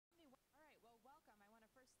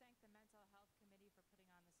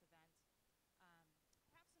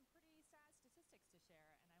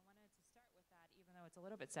share, and I wanted to start with that, even though it's a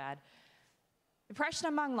little bit sad. Depression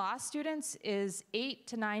among law students is 8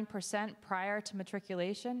 to 9% prior to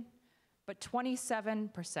matriculation, but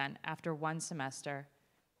 27% after one semester,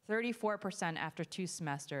 34% after 2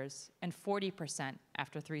 semesters, and 40%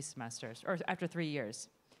 after 3 semesters, or after 3 years.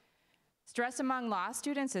 Stress among law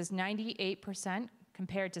students is 98%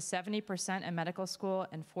 compared to 70% in medical school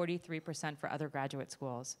and 43% for other graduate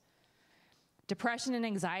schools. Depression and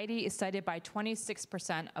anxiety is cited by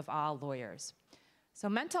 26% of all lawyers. So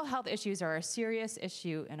mental health issues are a serious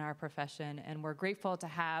issue in our profession, and we're grateful to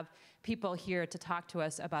have people here to talk to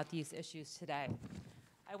us about these issues today.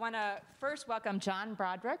 I want to first welcome John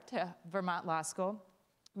Broderick to Vermont Law School.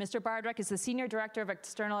 Mr. Broderick is the Senior Director of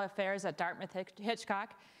External Affairs at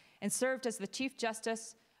Dartmouth-Hitchcock and served as the Chief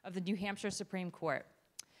Justice of the New Hampshire Supreme Court.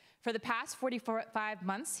 For the past 45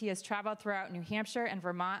 months, he has traveled throughout New Hampshire and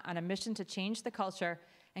Vermont on a mission to change the culture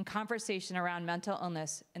and conversation around mental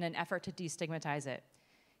illness in an effort to destigmatize it.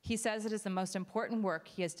 He says it is the most important work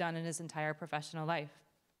he has done in his entire professional life.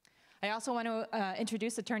 I also want to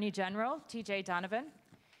introduce Attorney General T.J. Donovan.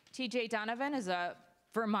 T.J. Donovan is a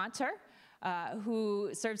Vermonter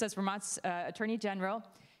who serves as Vermont's Attorney General.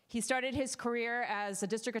 He started his career as a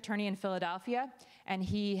district attorney in Philadelphia, and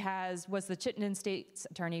he was the Chittenden State's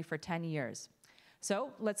attorney for 10 years. So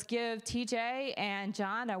let's give TJ and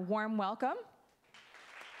John a warm welcome.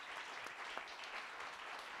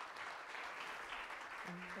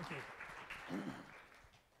 Thank you.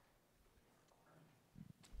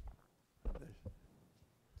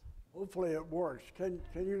 Hopefully it works. Can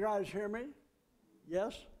you guys hear me?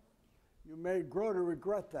 Yes? You may grow to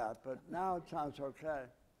regret that, but now it sounds okay.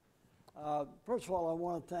 First of all, I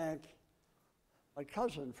want to thank my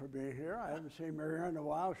cousin for being here. I haven't seen Mary in a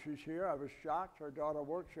while. She's here. I was shocked. Her daughter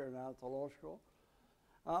works here now at the law school.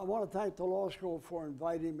 I want to thank the law school for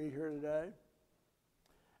inviting me here today.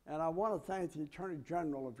 And I want to thank the Attorney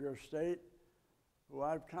General of your state, who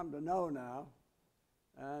I've come to know now,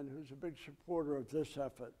 and who's a big supporter of this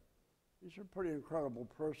effort. He's a pretty incredible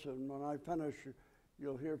person. When I finish,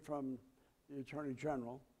 you'll hear from the Attorney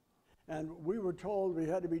General. And we were told we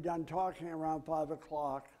had to be done talking around 5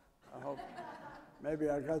 o'clock. I hope maybe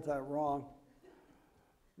I got that wrong.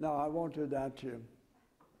 No, I won't do that to you.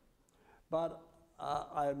 But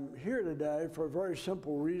I'm here today for a very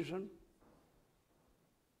simple reason.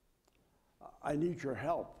 I need your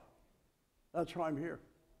help. That's why I'm here.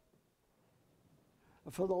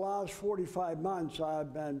 For the last 45 months,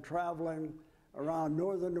 I've been traveling around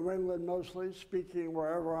northern New England mostly, speaking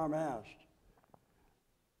wherever I'm asked,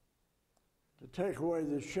 to take away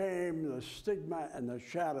the shame, the stigma, and the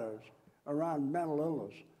shadows around mental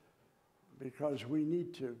illness, because we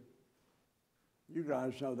need to. You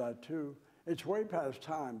guys know that too. It's way past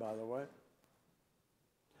time, by the way.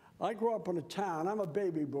 I grew up in a town, I'm a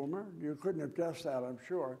baby boomer, you couldn't have guessed that, I'm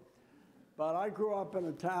sure, but I grew up in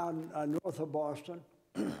a town north of Boston,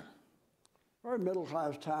 very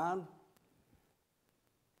middle-class town,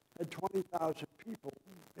 had 20,000 people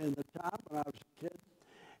in the town when I was a kid,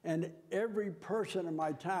 and every person in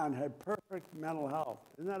my town had perfect mental health.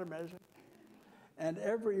 Isn't that amazing? And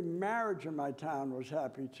every marriage in my town was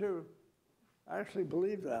happy too. I actually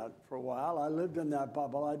believed that for a while. I lived in that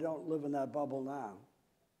bubble. I don't live in that bubble now.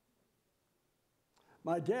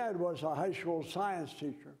 My dad was a high school science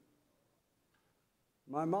teacher.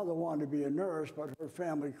 My mother wanted to be a nurse, but her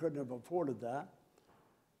family couldn't have afforded that.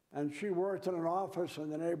 And she worked in an office in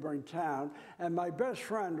the neighboring town. And my best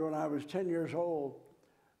friend, when I was 10 years old,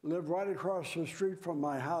 lived right across the street from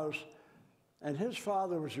my house. And his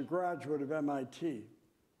father was a graduate of MIT.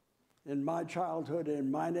 In my childhood, in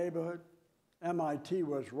my neighborhood, MIT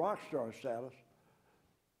was rock star status.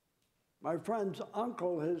 My friend's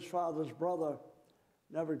uncle, his father's brother,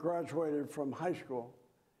 never graduated from high school.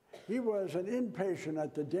 He was an inpatient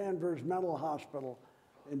at the Danvers Mental Hospital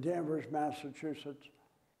in Danvers, Massachusetts.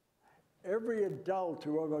 Every adult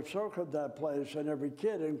who ever circled that place, and every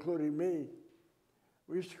kid, including me,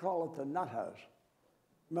 we used to call it the nut house.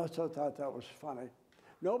 Must have thought that was funny.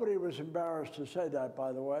 Nobody was embarrassed to say that,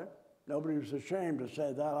 by the way. Nobody was ashamed to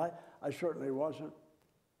say that. I certainly wasn't.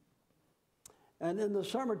 And in the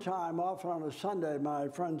summertime, often on a Sunday, my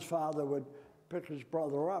friend's father would pick his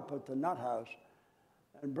brother up at the nut house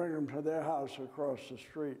and bring him to their house across the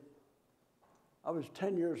street. I was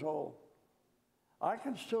 10 years old. I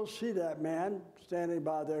can still see that man standing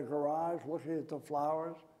by their garage, looking at the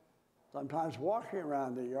flowers, sometimes walking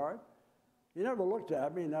around the yard. He never looked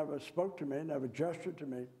at me, never spoke to me, never gestured to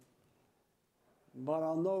me. But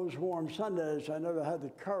on those warm Sundays, I never had the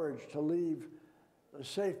courage to leave the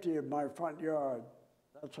safety of my front yard.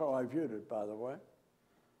 That's how I viewed it, by the way.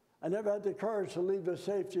 I never had the courage to leave the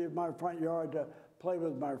safety of my front yard to play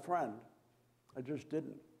with my friend. I just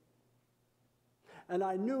didn't. And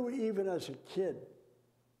I knew even as a kid,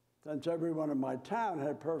 since everyone in my town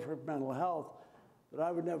had perfect mental health, that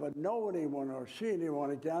I would never know anyone or see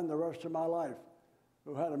anyone again the rest of my life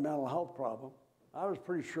who had a mental health problem. I was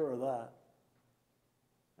pretty sure of that.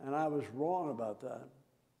 And I was wrong about that.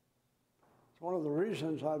 It's one of the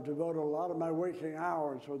reasons I've devoted a lot of my waking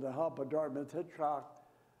hours with the help of Dartmouth Hitchcock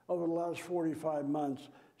over the last 45 months,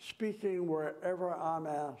 speaking wherever I'm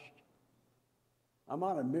asked. I'm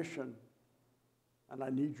on a mission, and I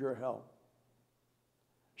need your help.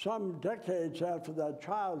 Some decades after that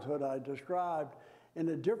childhood I described, in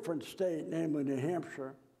a different state, namely New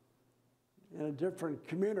Hampshire, in a different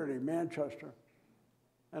community, Manchester,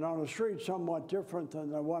 and on a street somewhat different than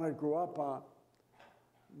the one I grew up on,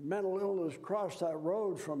 mental illness crossed that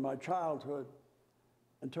road from my childhood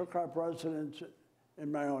and took up residence in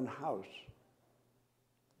my own house.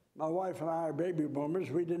 My wife and I are baby boomers.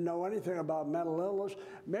 We didn't know anything about mental illness.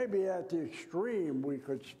 Maybe at the extreme we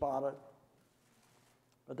could spot it,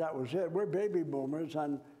 but that was it. We're baby boomers,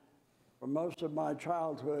 and for most of my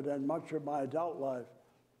childhood and much of my adult life,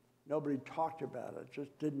 nobody talked about it. It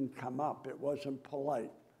just didn't come up. It wasn't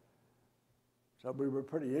polite. So we were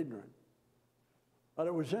pretty ignorant. But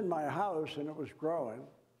it was in my house, and it was growing.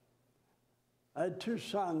 I had two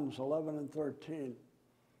sons, 11 and 13.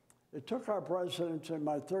 It took up residence in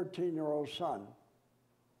my 13-year-old son.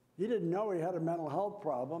 He didn't know he had a mental health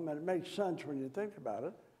problem, and it makes sense when you think about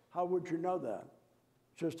it. How would you know that?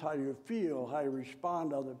 Just how you feel, how you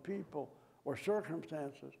respond to other people or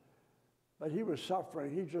circumstances. But he was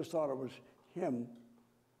suffering. He just thought it was him,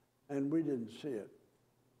 and we didn't see it.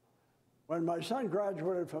 When my son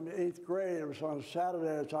graduated from the 8th grade, it was on a Saturday,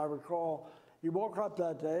 as I recall, he woke up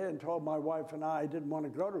that day and told my wife and I he didn't want to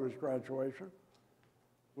go to his graduation.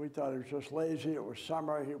 We thought he was just lazy. It was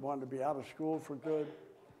summer. He wanted to be out of school for good.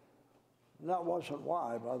 And that wasn't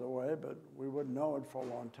why, by the way, but we wouldn't know it for a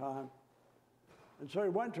long time. And so he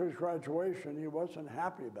went to his graduation. He wasn't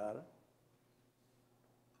happy about it.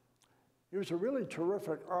 He was a really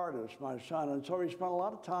terrific artist, my son, and so he spent a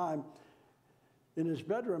lot of time in his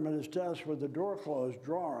bedroom at his desk with the door closed,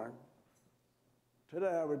 drawing. Today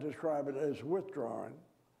I would describe it as withdrawing,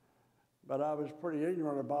 but I was pretty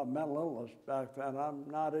ignorant about mental illness back then. I'm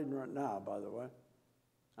not ignorant now, by the way.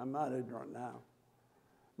 I'm not ignorant now.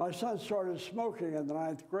 My son started smoking in the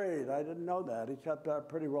 9th grade. I didn't know that. He kept that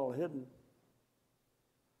pretty well hidden.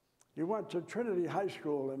 He went to Trinity High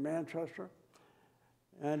School in Manchester,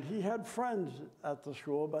 and he had friends at the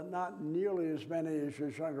school, but not nearly as many as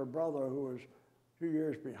his younger brother, who was 2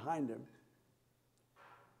 years behind him.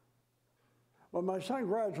 When my son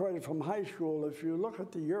graduated from high school, if you look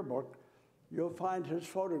at the yearbook, you'll find his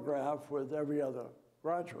photograph with every other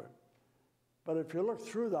graduate. But if you look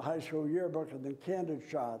through the high school yearbook and the candid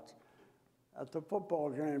shots at the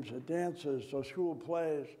football games, the dances, the school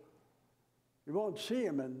plays, you won't see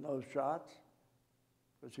him in those shots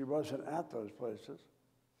because he wasn't at those places.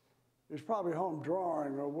 He was probably home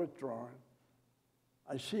drawing or withdrawing.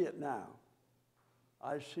 I see it now.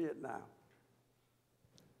 I see it now.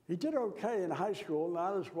 He did okay in high school,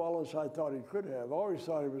 not as well as I thought he could have. I always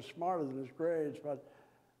thought he was smarter than his grades, but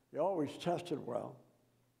he always tested well.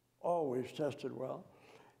 Always tested well.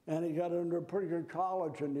 And he got into a pretty good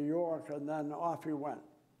college in New York, and then off he went.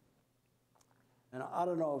 And I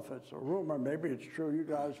don't know if it's a rumor, maybe it's true, you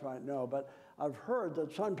guys might know, but I've heard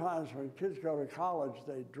that sometimes when kids go to college,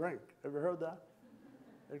 they drink. Have you heard that?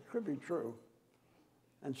 It could be true.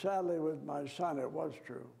 And sadly, with my son, it was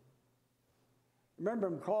true. I remember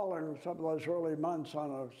him calling some of those early months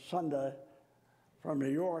on a Sunday from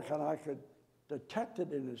New York, and I could detect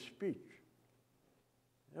it in his speech.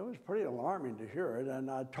 It was pretty alarming to hear it,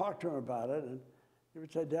 and I talked to him about it, and he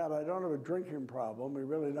would say, "Dad, I don't have a drinking problem. We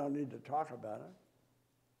really don't need to talk about it."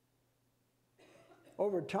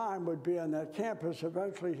 Over time, would be on that campus,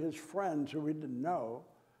 eventually his friends, who we didn't know,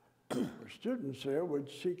 were students there, would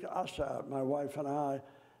seek us out, my wife and I,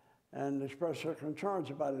 and express their concerns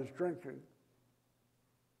about his drinking.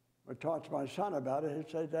 I talked to my son about it. He'd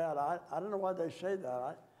say, "Dad, I don't know why they say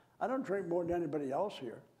that. I don't drink more than anybody else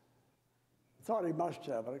here." I thought he must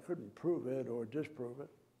have, but I couldn't prove it or disprove it.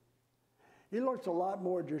 He looked a lot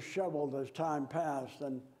more disheveled as time passed,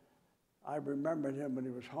 and I remembered him when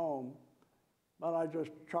he was home. But I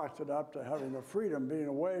just chalked it up to having the freedom, being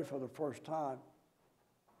away for the first time.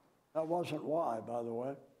 That wasn't why, by the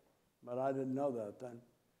way, but I didn't know that then.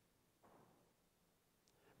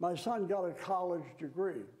 My son got a college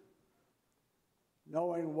degree.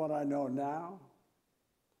 Knowing what I know now,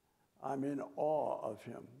 I'm in awe of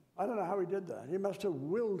him. I don't know how he did that. He must have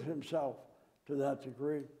willed himself to that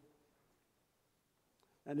degree.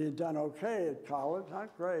 And he had done okay at college,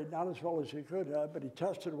 not great, not as well as he could have, but he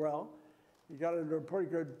tested well. He got into a pretty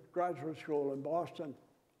good graduate school in Boston.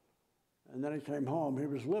 And then he came home. He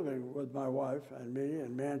was living with my wife and me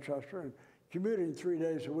in Manchester and commuting 3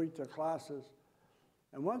 days a week to classes.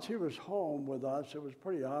 And once he was home with us, it was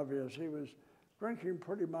pretty obvious he was drinking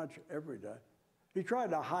pretty much every day. He tried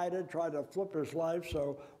to hide it, tried to flip his life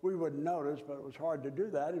so we wouldn't notice, but it was hard to do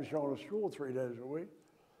that. He was going to school 3 days a week.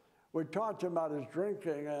 We talked to him about his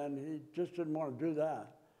drinking, and he just didn't want to do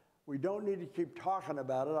that. We don't need to keep talking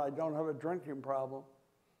about it. I don't have a drinking problem.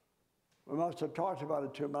 We must have talked about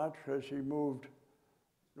it too much because he moved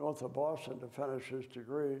north of Boston to finish his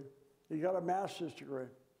degree. He got a master's degree.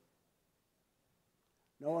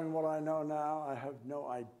 Knowing what I know now, I have no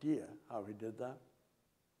idea how he did that.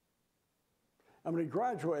 And when he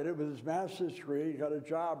graduated with his master's degree, he got a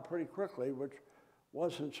job pretty quickly, which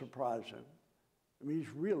wasn't surprising. I mean,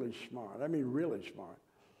 he's really smart. I mean, really smart.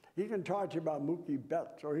 He can talk to you about Mookie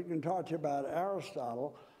Betts, or he can talk to you about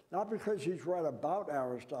Aristotle, not because he's read about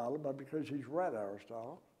Aristotle, but because he's read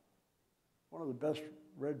Aristotle. One of the best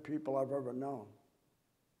read people I've ever known.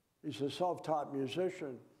 He's a self-taught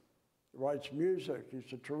musician. He writes music.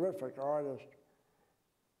 He's a terrific artist.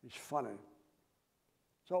 He's funny.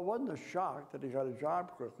 So it wasn't a shock that he got a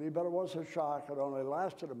job quickly, but it was a shock. It only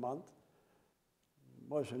lasted a month. It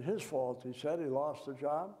wasn't his fault, he said. He lost the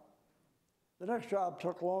job. The next job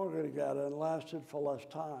took longer to get and lasted for less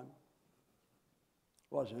time.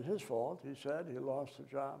 It wasn't his fault, he said. He lost the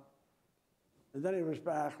job. And then he was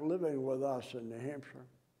back living with us in New Hampshire.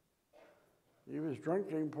 He was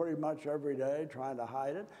drinking pretty much every day, trying to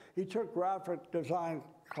hide it. He took graphic design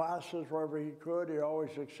classes wherever he could. He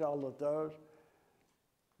always excelled at those.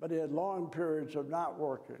 But he had long periods of not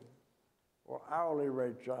working, or hourly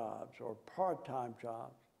rate jobs, or part-time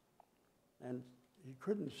jobs. And he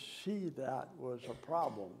couldn't see that was a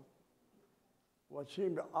problem. What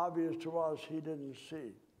seemed obvious to us, he didn't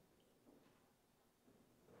see.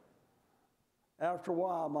 After a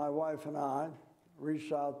while, my wife and I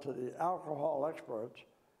reached out to the alcohol experts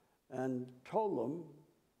and told them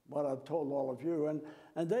what I've told all of you.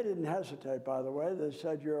 And they didn't hesitate, by the way. They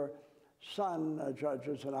said, your son, Judge,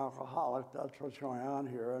 is an alcoholic. That's what's going on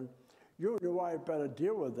here. And you and your wife better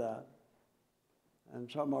deal with that. And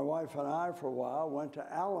so my wife and I, for a while, went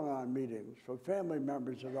to Al-Anon meetings for family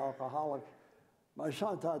members of alcoholics. My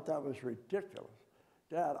son thought that was ridiculous.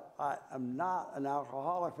 Dad, I am not an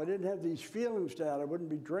alcoholic. If I didn't have these feelings, Dad, I wouldn't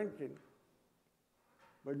be drinking.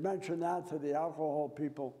 We'd mention that to the alcohol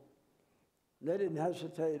people. They didn't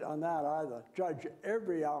hesitate on that either. Judge,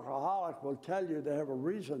 every alcoholic will tell you they have a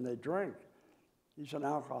reason they drink. He's an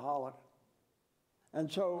alcoholic.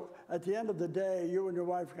 And so at the end of the day, you and your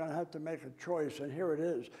wife are going to have to make a choice, and here it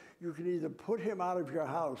is. You can either put him out of your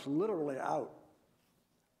house, literally out,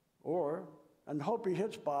 and hope he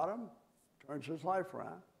hits bottom, turns his life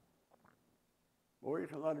around. Or you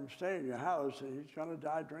can let him stay in your house, and he's going to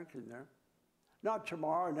die drinking there. Not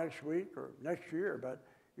tomorrow, next week, or next year, but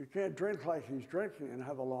you can't drink like he's drinking and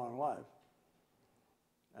have a long life.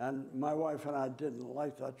 And my wife and I didn't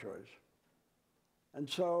like that choice. And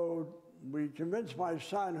so we convinced my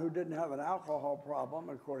son, who didn't have an alcohol problem,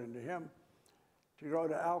 according to him, to go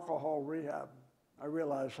to alcohol rehab. I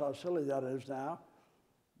realize how silly that is now,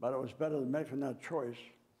 but it was better than making that choice.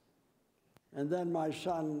 And then my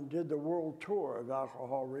son did the world tour of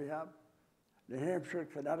alcohol rehab, New Hampshire,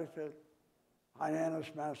 Connecticut, Hyannis,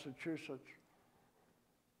 Massachusetts,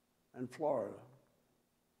 and Florida.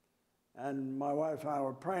 And my wife and I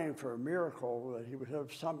were praying for a miracle that he would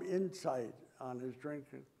have some insight on his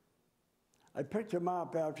drinking. I picked him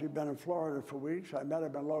up after he'd been in Florida for weeks. I met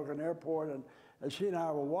him in Logan Airport, and as he and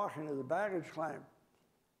I were walking to the baggage claim,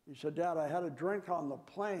 he said, Dad, I had a drink on the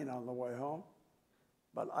plane on the way home,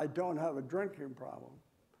 but I don't have a drinking problem.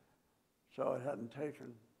 So it hadn't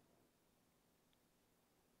taken.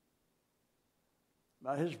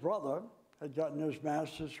 Now, his brother had gotten his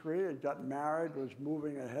master's degree, had gotten married, was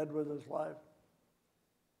moving ahead with his life.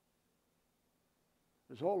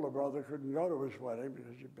 His older brother couldn't go to his wedding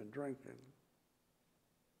because he'd been drinking.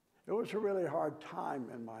 It was a really hard time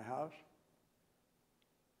in my house.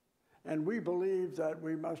 And we believed that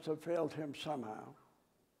we must have failed him somehow.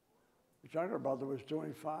 His younger brother was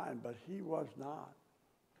doing fine, but he was not.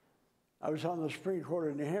 I was on the Supreme Court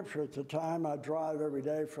in New Hampshire at the time. I'd drive every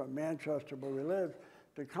day from Manchester, where we lived,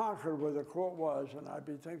 to Concord, where the court was, and I'd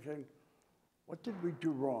be thinking, what did we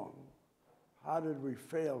do wrong? How did we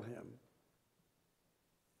fail him?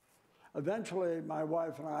 Eventually, my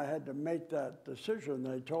wife and I had to make that decision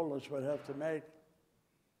they told us we'd have to make.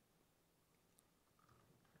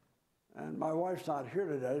 And my wife's not here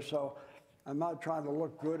today, so I'm not trying to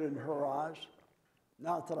look good in her eyes.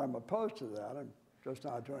 Not that I'm opposed to that, I'm just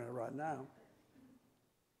not doing it right now.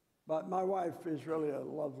 But my wife is really a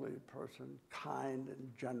lovely person, kind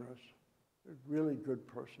and generous, a really good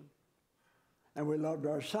person. And we loved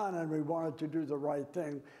our son, and we wanted to do the right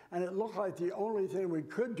thing. And it looked like the only thing we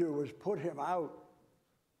could do was put him out.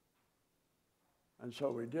 And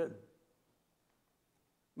so we did.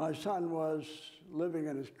 My son was living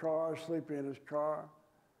in his car, sleeping in his car.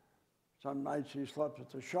 Some nights he slept at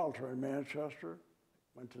the shelter in Manchester,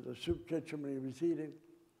 went to the soup kitchen when he was eating.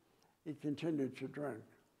 He continued to drink.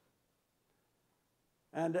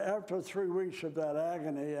 And after 3 weeks of that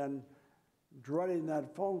agony and dreading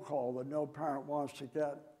that phone call that no parent wants to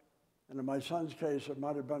get, and in my son's case, it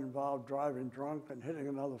might have been involved driving drunk and hitting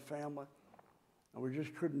another family, and we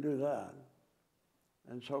just couldn't do that.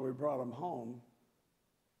 And so we brought him home,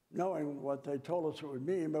 knowing what they told us it would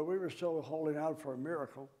mean, but we were still holding out for a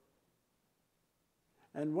miracle.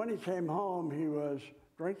 And when he came home, he was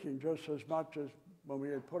drinking just as much as when we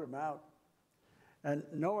had put him out. And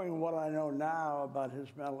knowing what I know now about his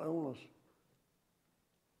mental illness,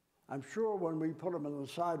 I'm sure when we put him on the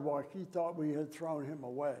sidewalk, he thought we had thrown him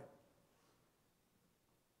away.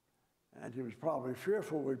 And he was probably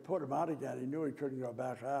fearful we'd put him out again. He knew he couldn't go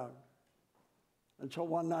back out. And so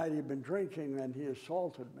one night he'd been drinking and he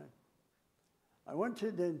assaulted me. I went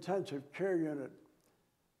to the intensive care unit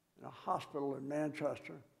in a hospital in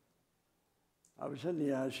Manchester. I was in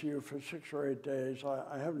the ICU for 6 or 8 days.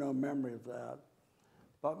 I have no memory of that,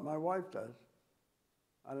 but my wife does.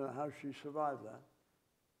 I don't know how she survived that.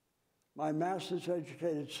 My master's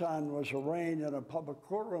educated son was arraigned in a public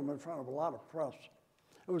courtroom in front of a lot of press.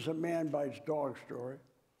 It was a man bites dog story.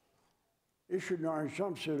 Issued an orange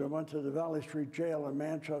jumpsuit and went to the Valley Street Jail in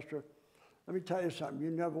Manchester. Let me tell you something,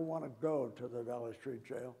 you never want to go to the Valley Street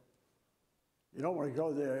Jail. You don't want to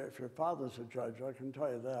go there if your father's a judge, I can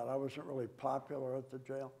tell you that. I wasn't really popular at the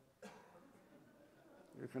jail.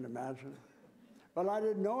 You can imagine. But I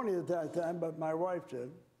didn't know any of that then, but my wife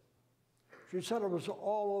did. She said it was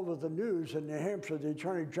all over the news in New Hampshire. The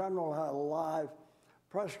Attorney General had a live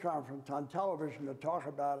press conference on television to talk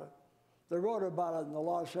about it. They wrote about it in the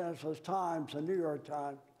Los Angeles Times and New York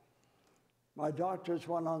Times. My doctors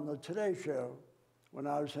went on the Today Show when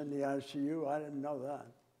I was in the ICU. I didn't know that.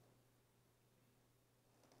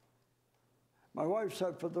 My wife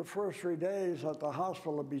said for the first 3 days at the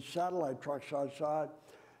hospital, there'd be satellite trucks outside.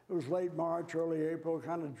 It was late March, early April,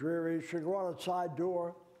 kind of dreary. She'd go out the side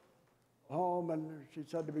door home, and she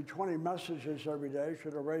said there'd be 20 messages every day.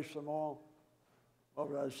 She'd erase them all. What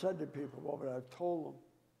would I have said to people? What would I have told them?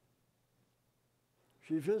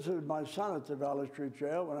 She visited my son at the Valley Street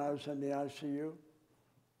Jail when I was in the ICU.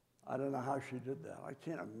 I don't know how she did that. I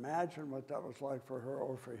can't imagine what that was like for her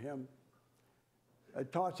or for him. I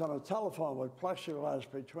talked on a telephone with plexiglass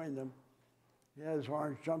between them. He had his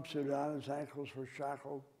orange jumpsuit on, his ankles were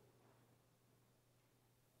shackled.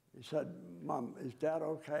 He said, "Mom, is Dad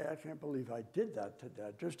okay? I can't believe I did that to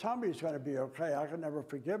Dad. Just tell me he's going to be okay. I can never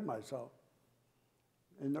forgive myself."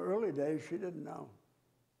 In the early days, she didn't know.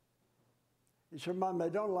 He said, "Mom, they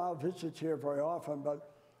don't allow visits here very often,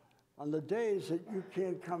 but on the days that you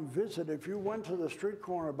can't come visit, if you went to the street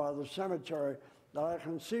corner by the cemetery that I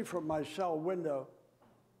can see from my cell window,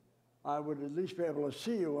 I would at least be able to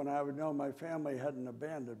see you, and I would know my family hadn't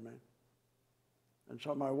abandoned me." And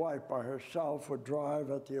so my wife, by herself, would drive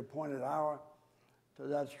at the appointed hour to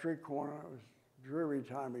that street corner. It was a dreary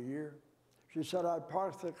time of year. She said, "I'd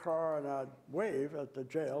park the car and I'd wave at the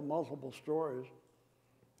jail, multiple stories,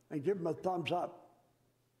 and give him a thumbs up."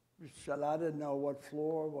 She said, "I didn't know what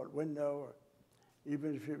floor, what window, or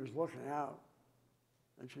even if he was looking out."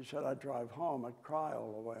 And she said, "I'd drive home, I'd cry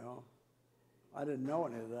all the way home." I didn't know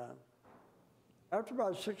any of that. After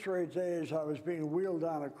about 6 or 8 days, I was being wheeled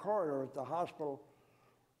down a corridor at the hospital.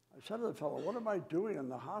 I said to the fellow, "What am I doing in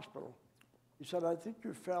the hospital?" He said, "I think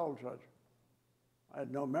you fell, Judge." I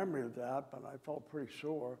had no memory of that, but I felt pretty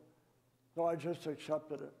sore. So I just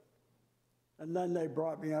accepted it. And then they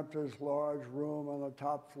brought me up to this large room on the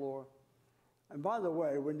top floor. And by the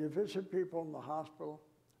way, when you visit people in the hospital,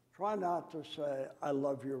 try not to say, "I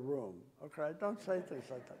love your room," okay? Don't say things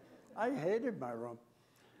like that. I hated my room.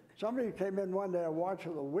 Somebody came in one day and watched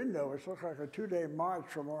through the window, which looked like a 2-day march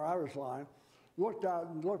from where I was lying, looked out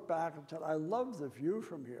and looked back and said, "I love the view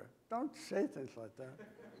from here." Don't say things like that.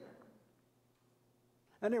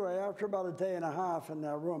 Anyway, after about a day and a half in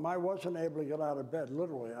that room, I wasn't able to get out of bed,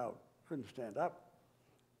 literally out, couldn't stand up.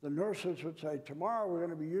 The nurses would say, "Tomorrow we're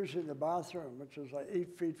going to be using the bathroom," which is like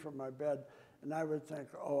 8 feet from my bed, and I would think,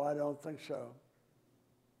 "Oh, I don't think so."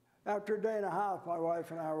 After a day and a half, my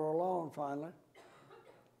wife and I were alone finally.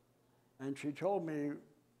 And she told me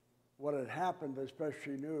what had happened as best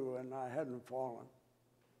she knew, and I hadn't fallen.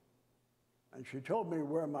 And she told me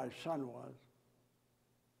where my son was.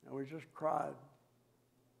 And we just cried.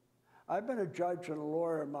 I've been a judge and a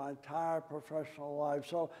lawyer my entire professional life,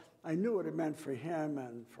 so I knew what it meant for him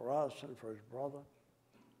and for us and for his brother.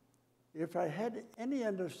 If I had any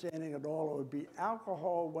understanding at all, it would be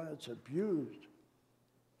alcohol, when it's abused,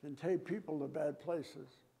 can take people to bad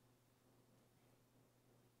places.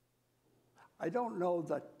 I don't know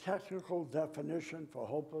the technical definition for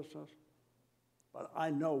hopelessness, but I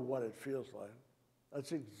know what it feels like.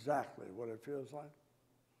 That's exactly what it feels like.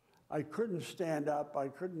 I couldn't stand up. I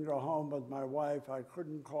couldn't go home with my wife. I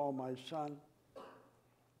couldn't call my son.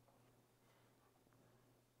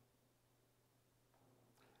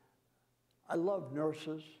 I love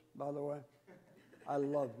nurses, by the way. I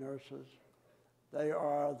love nurses. They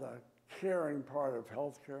are the caring part of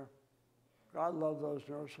healthcare. God love those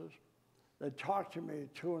nurses. They talked to me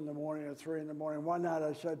at 2 in the morning or 3 in the morning. One night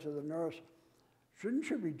I said to the nurse, "Shouldn't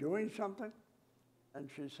you be doing something?" And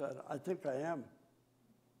she said, "I think I am."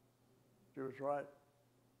 She was right.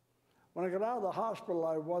 When I got out of the hospital,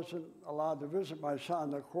 I wasn't allowed to visit my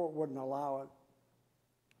son. The court wouldn't allow it.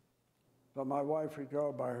 But my wife would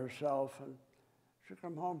go by herself, and she'd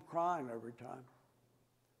come home crying every time.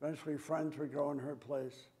 Eventually, friends would go in her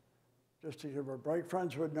place just to give her a break.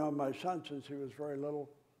 Friends who had known my son since he was very little.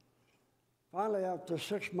 Finally, after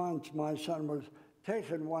 6 months, my son was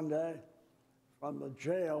taken one day from the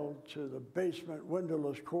jail to the basement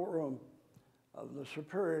windowless courtroom of the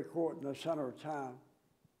Superior Court in the center of town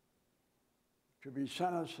to be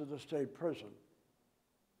sentenced to the state prison.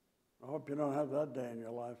 I hope you don't have that day in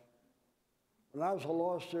your life. When I was a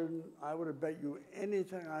law student, I would have bet you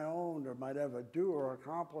anything I owned or might ever do or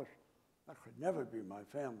accomplish, that could never be my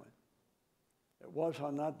family. It was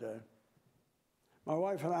on that day. My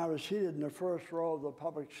wife and I were seated in the first row of the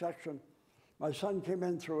public section. My son came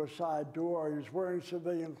in through a side door. He was wearing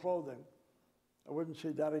civilian clothing. I wouldn't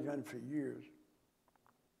see that again for years.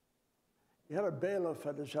 He had a bailiff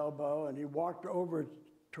at his elbow, and he walked over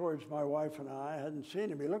towards my wife and I hadn't seen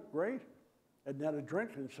him. He looked great. Hadn't had a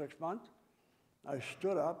drink in 6 months. I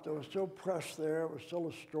stood up. There was still press there. It was still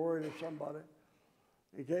a story to somebody.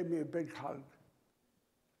 He gave me a big hug.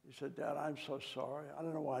 He said, "Dad, I'm so sorry. I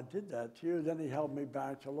don't know why I did that to you." Then he held me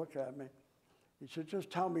back to look at me. He said, "Just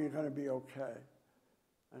tell me you're going to be okay."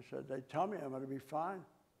 I said, "They tell me I'm going to be fine."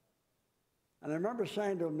 And I remember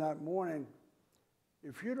saying to him that morning,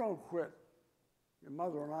 "If you don't quit, your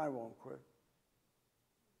mother and I won't quit."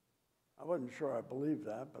 I wasn't sure I believed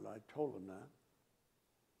that, but I told him that.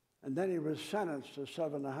 And then he was sentenced to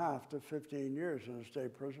 7.5 to 15 years in a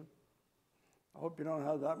state prison. I hope you don't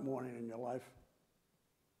have that morning in your life.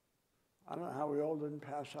 I don't know how we all didn't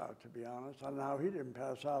pass out, to be honest. I don't know how he didn't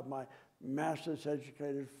pass out, my master's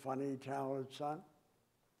educated, funny, talented son.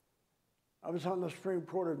 I was on the Supreme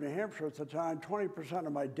Court of New Hampshire at the time. 20%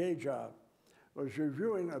 of my day job was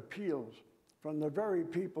reviewing appeals from the very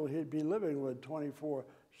people he'd be living with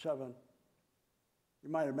 24/7. You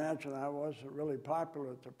might imagine I wasn't really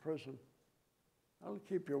popular at the prison. That'll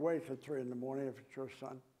keep you awake at 3 in the morning if it's your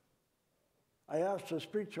son. I asked to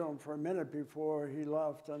speak to him for a minute before he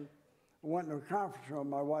left, and we went into a conference room,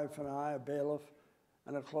 my wife and I, a bailiff,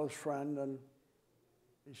 and a close friend, and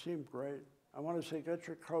he seemed great. I want to say, "Get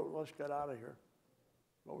your coat, let's get out of here."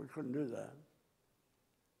 But we couldn't do that.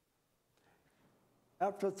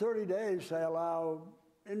 After 30 days, they allow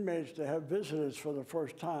inmates to have visitors for the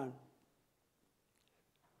first time.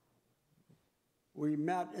 We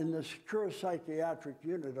met in the secure psychiatric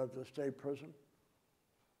unit of the state prison.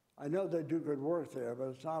 I know they do good work there, but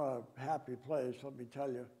it's not a happy place, let me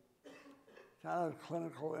tell you. Kind of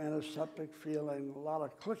clinical antiseptic feeling, a lot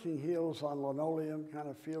of clicking heels on linoleum kind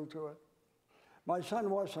of feel to it. My son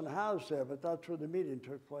wasn't housed there, but that's where the meeting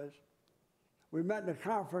took place. We met in a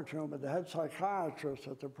conference room with the head psychiatrist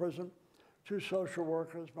at the prison, 2 social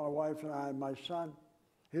workers, my wife and I, and my son.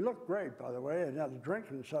 He looked great, by the way, and had a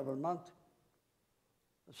drink in 7 months.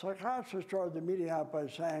 The psychiatrist started the meeting out by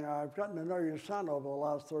saying, "I've gotten to know your son over the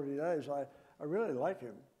last 30 days. I really like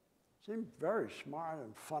him. Seemed very smart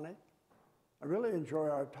and funny. I really enjoy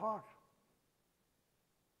our talk."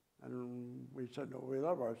 And we said, "No, we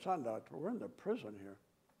love our son, doctor. We're in the prison here."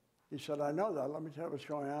 He said, "I know that. Let me tell you what's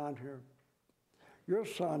going on here. Your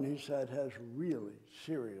son," he said, "has really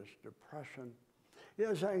serious depression. He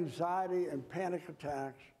has anxiety and panic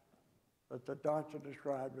attacks that the doctor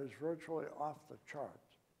described as virtually off the charts.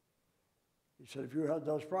 He said, if you had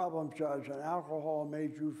those problems, Judge, and alcohol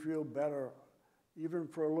made you feel better, even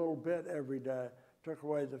for a little bit every day, took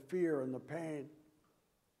away the fear and the pain,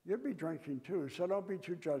 you'd be drinking too, so don't be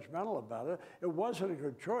too judgmental about it. It wasn't a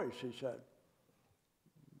good choice, he said,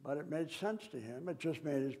 but it made sense to him. It just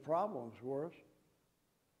made his problems worse.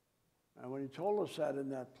 And when he told us that in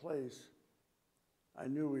that place, I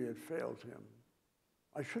knew we had failed him.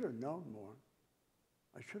 I should have known more.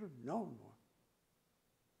 I should have known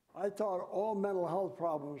more. I thought all mental health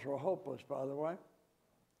problems were hopeless, by the way.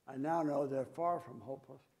 I now know they're far from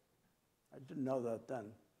hopeless. I didn't know that then.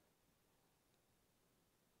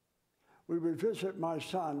 We would visit my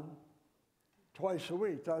son twice a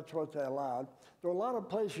week. That's what they allowed. There are a lot of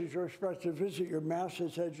places you're expected to visit your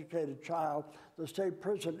master's educated child. The state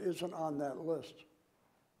prison isn't on that list.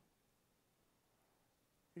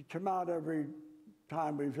 He'd come out every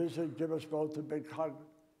time we visited, give us both a big hug.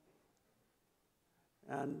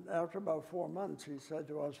 And after about 4 months, he said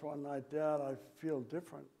to us one night, "Dad, I feel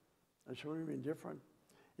different." I said, "What do you mean different?"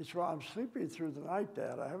 He said, "Well, I'm sleeping through the night,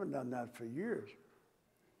 Dad. I haven't done that for years."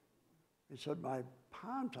 He said, "My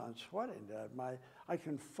palms aren't sweating, Dad. I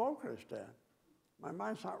can focus, Dad. My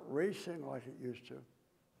mind's not racing like it used to."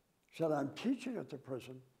 He said, "I'm teaching at the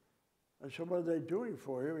prison." I said, "What are they doing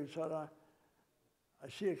for you?" He said, I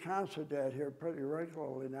see a counselor, Dad, here pretty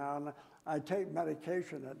regularly now, and I take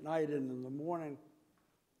medication at night and in the morning."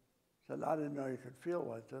 He said, "I didn't know you could feel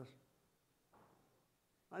like this."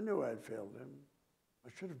 I knew I had failed him. I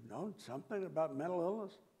should have known something about mental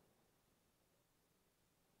illness.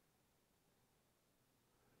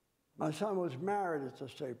 My son was married at the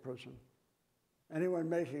state prison. Anyone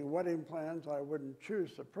making wedding plans, I wouldn't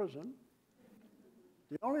choose the prison.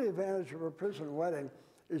 The only advantage of a prison wedding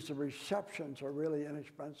is the receptions are really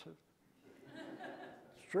inexpensive.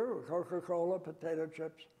 It's true, Coca-Cola, potato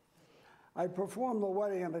chips. I performed the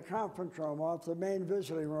wedding in the conference room off the main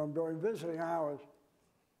visiting room during visiting hours.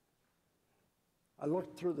 I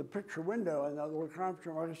looked through the picture window in that little conference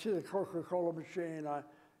room. I could see the Coca-Cola machine. I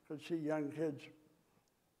could see young kids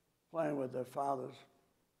playing with their fathers.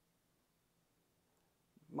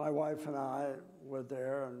 My wife and I were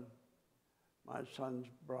there, and my son's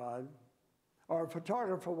bride. Our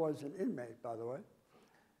photographer was an inmate, by the way,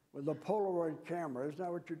 with a Polaroid camera. Isn't that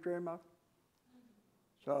what you dream of?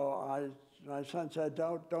 So my son said,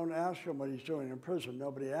 don't ask him what he's doing in prison.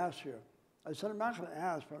 Nobody asks you. I said, "I'm not going to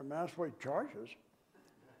ask, but I'm going to ask what he charges."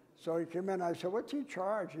 So he came in. I said, "What's he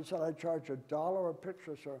charge?" He said, "I charge $1 a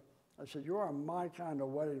picture, sir." I said, "You are my kind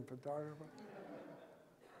of wedding photographer."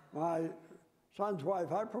 My son's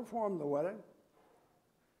wife, I performed the wedding.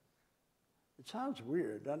 It sounds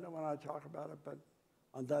weird, doesn't it, when I talk about it? But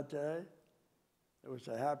on that day, it was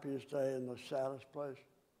the happiest day in the saddest place.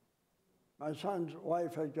 My son's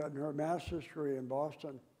wife had gotten her master's degree in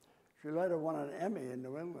Boston. She later won an Emmy in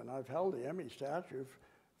New England. I've held the Emmy statue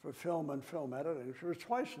for film and film editing. She was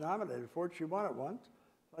twice nominated for it. She won it once,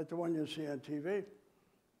 like the one you see on TV.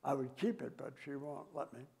 I would keep it, but she won't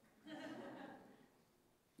let me.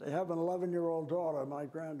 They have an 11-year-old daughter, my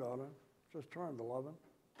granddaughter, just turned 11.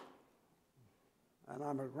 And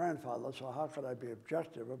I'm a grandfather, so how could I be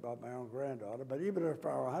objective about my own granddaughter? But even if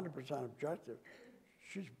I were 100% objective,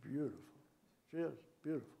 she's beautiful. She is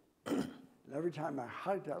beautiful. And every time I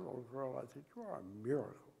hug that little girl, I think, you are a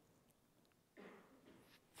miracle.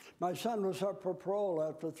 My son was up for parole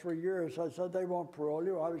after 3 years. I said, "They won't parole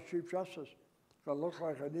you." I was Chief Justice. It's going to look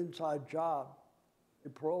like an inside job. They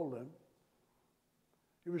paroled him.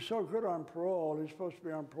 He was so good on parole, he was supposed to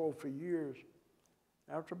be on parole for years.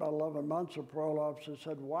 After about 11 months, the parole officer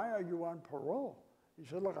said, "Why are you on parole?" He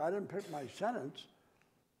said, "Look, I didn't pick my sentence."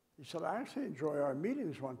 He said, "I actually enjoy our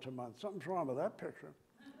meetings once a month. Something's wrong with that picture."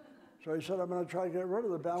 So he said, "I'm going to try to get rid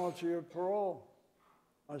of the balance of your parole."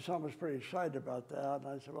 My son was pretty excited about that. And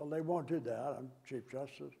I said, "Well, they won't do that. I'm Chief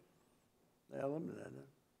Justice." They eliminated it.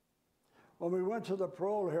 When we went to the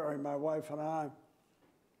parole hearing, my wife and I,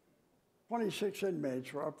 26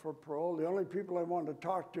 inmates were up for parole. The only people I wanted to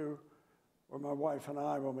talk to were my wife and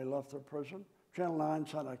I when we left the prison. Channel 9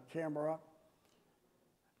 sent a camera up.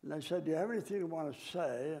 And they said, "Do you have anything you want to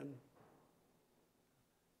say?" And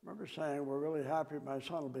I remember saying, "We're really happy my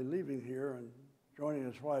son will be leaving here and joining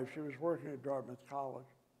his wife." She was working at Dartmouth College.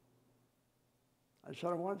 I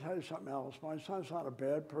said, "I want to tell you something else. My son's not a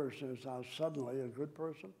bad person. He's now suddenly a good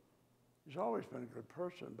person. He's always been a good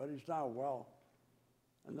person, but he's now well.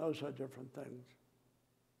 And those are different things.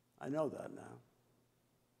 I know that now."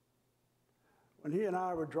 When he and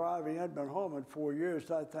I were driving, he had been home in 4 years.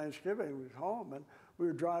 That Thanksgiving, he was home, and we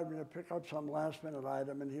were driving to pick up some last-minute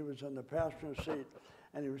item, and he was in the passenger seat,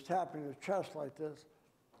 and he was tapping his chest like this.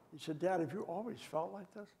 He said, "Dad, have you always felt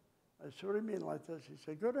like this?" I said, "What do you mean like this?" He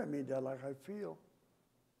said, "Good, I mean, Dad, like I feel."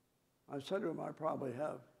 I said to him, "I probably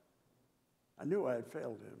have." I knew I had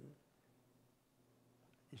failed him.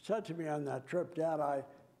 He said to me on that trip, Dad, I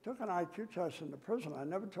took an IQ test in the prison. I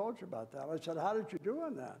never told you about that. I said, how did you do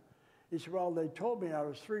on that? He said, well, they told me I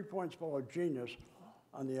was 3 points below genius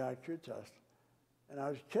on the IQ test. And I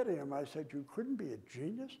was kidding him. I said, you couldn't be a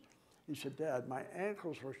genius? He said, Dad, my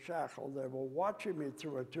ankles were shackled. They were watching me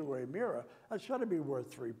through a two-way mirror. That's got to be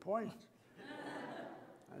worth 3 points.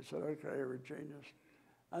 I said, okay, you're a genius.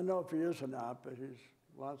 I don't know if he is or not, but he's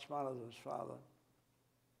a lot smarter than his father.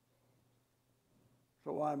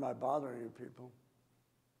 So why am I bothering you people?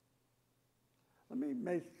 Let me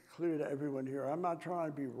make clear to everyone here, I'm not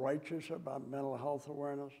trying to be righteous about mental health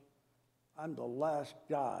awareness. I'm the last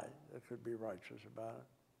guy that could be righteous about it.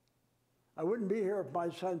 I wouldn't be here if my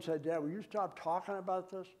son said, Dad, will you stop talking about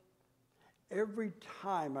this? Every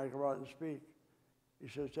time I go out and speak, he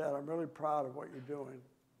says, Dad, I'm really proud of what you're doing.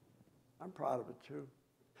 I'm proud of it too.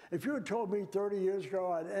 If you had told me 30 years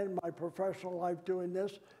ago I'd end my professional life doing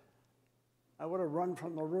this, I would have run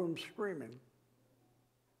from the room screaming.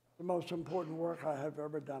 The most important work I have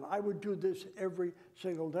ever done. I would do this every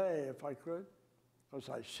single day if I could, because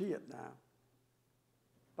I see it now.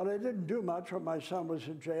 But I didn't do much when my son was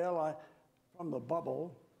in jail. From the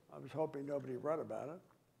bubble, I was hoping nobody read about it.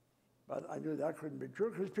 But I knew that couldn't be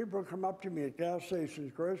true, because people would come up to me at gas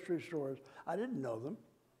stations, grocery stores. I didn't know them.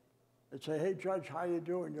 They'd say, hey, Judge, how you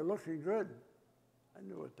doing? You're looking good. I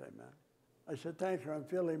knew what they meant. I said, thank you, I'm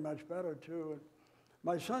feeling much better too. And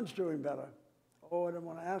my son's doing better. Oh, I didn't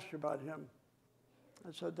want to ask you about him.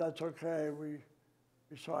 I said, that's okay, we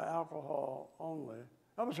saw alcohol only.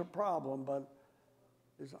 That was a problem, but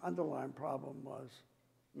his underlying problem was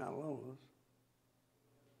mental illness.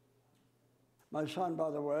 My son, by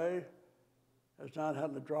the way, has not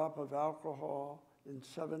had a drop of alcohol in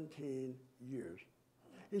 17 years.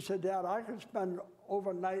 He said, Dad, I could spend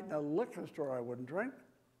overnight in a liquor store I wouldn't drink.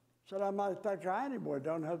 I said, I'm not that guy anymore,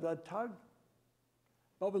 don't have that tug.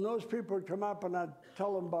 But when those people would come up and I'd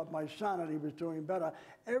tell them about my son and he was doing better,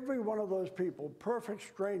 every one of those people, perfect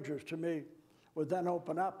strangers to me, would then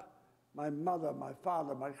open up. My mother, my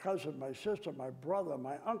father, my cousin, my sister, my brother,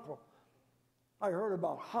 my uncle. I heard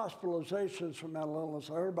about hospitalizations for mental illness.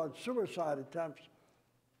 I heard about suicide attempts.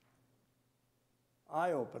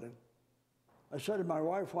 Eye-opening. I said to my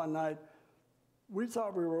wife one night, we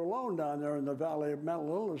thought we were alone down there in the Valley of Mental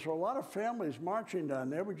Illness. There were a lot of families marching down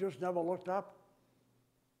there. We just never looked up.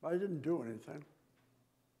 I didn't do anything.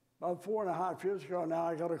 About 4.5 years ago now,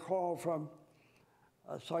 I got a call from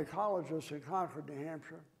a psychologist in Concord, New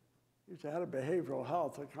Hampshire. He's the head of behavioral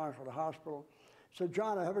health at Concord Hospital. He said,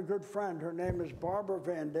 John, I have a good friend. Her name is Barbara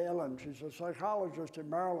Van Dalen. She's a psychologist in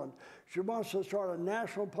Maryland. She wants to start a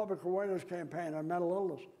national public awareness campaign on mental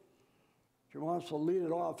illness. She wants to lead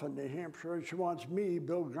it off in New Hampshire, and she wants me,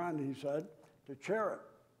 Bill Gunn, he said, to chair it.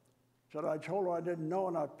 He said, I told her I didn't know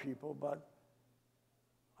enough people, but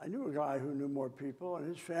I knew a guy who knew more people, and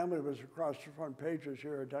his family was across the front pages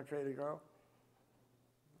here a decade ago.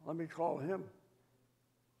 Let me call him.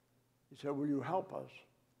 He said, will you help us?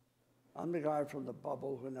 I'm the guy from the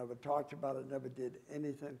bubble who never talked about it, never did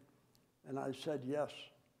anything. And I said, yes,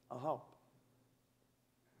 I'll help.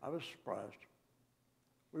 I was surprised.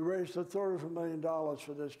 We raised $250,000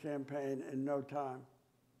 for this campaign in no time.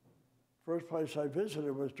 First place I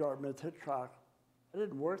visited was Dartmouth Hitchcock. I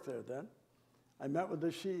didn't work there then. I met with the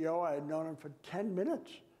CEO. I had known him for 10 minutes.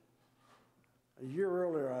 A year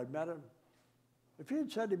earlier, I'd met him. If he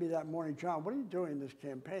had said to me that morning, John, what are you doing in this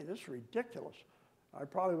campaign? This is ridiculous. I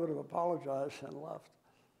probably would have apologized and left.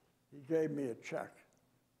 He gave me a check.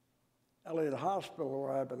 Elliott Hospital,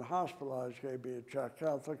 where I've been hospitalized, gave me a check.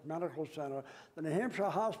 Catholic Medical Center. The New Hampshire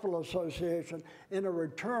Hospital Association, in a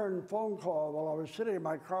return phone call while I was sitting in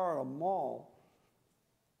my car at a mall.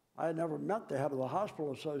 I had never met the head of the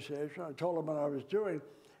hospital association. I told him what I was doing.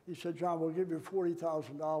 He said, John, we'll give you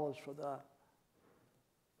 $40,000 for that.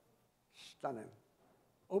 Stunning.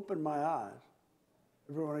 Opened my eyes.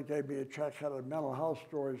 Everyone who gave me a check had a mental health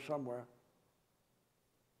story somewhere.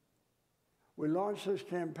 We launched this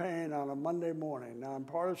campaign on a Monday morning,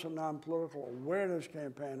 nonpartisan, non-political awareness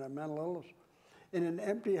campaign on mental illness, in an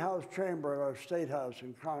empty house chamber at our state house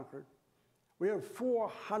in Concord. We have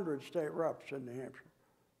 400 state reps in New Hampshire.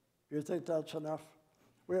 Do you think that's enough?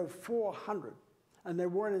 We have 400, and they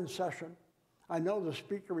weren't in session. I know the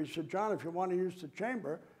speaker, he said, John, if you want to use the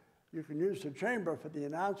chamber, you can use the chamber for the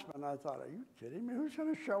announcement. I thought, are you kidding me? Who's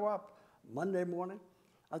going to show up Monday morning?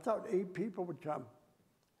 I thought 8 people would come.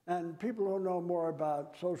 And people who know more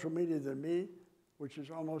about social media than me, which is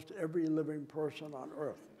almost every living person on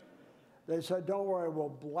earth, they said, don't worry, we'll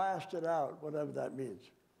blast it out, whatever that means.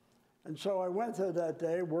 And so I went there that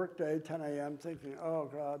day, work day, 10 a.m., thinking, oh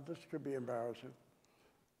God, this could be embarrassing.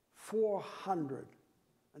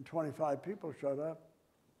 425 people showed up.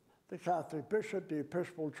 The Catholic bishop, the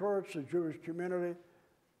Episcopal Church, the Jewish community,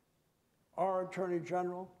 our Attorney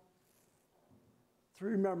General,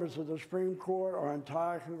 3 members of the Supreme Court, our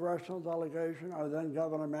entire congressional delegation, our then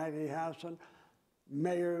Governor Maggie Hassan,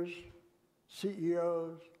 mayors,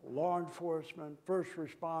 CEOs, law enforcement, first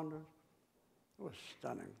responders. It was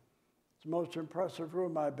stunning. It's the most impressive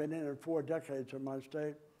room I've been in 4 decades in my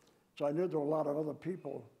state. So I knew there were a lot of other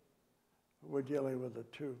people who were dealing with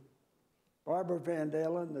it too. Barbara Van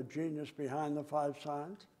Dalen, the genius behind the 5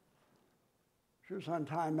 signs. She was on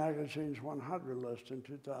Time Magazine's 100 list in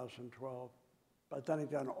 2012. But then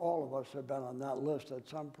again, all of us have been on that list at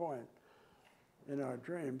some point in our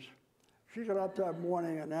dreams. She got up that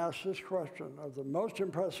morning and asked this question of the most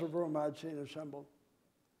impressive room I'd seen assembled.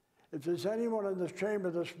 If there's anyone in this chamber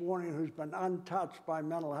this morning who's been untouched by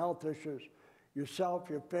mental health issues, yourself,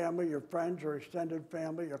 your family, your friends, your extended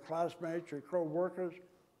family, your classmates, your co-workers,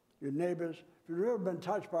 your neighbors, if you've ever been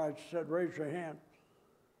touched by it, she said, raise your hand.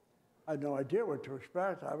 I had no idea what to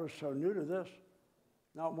expect. I was so new to this.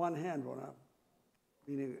 Not one hand went up,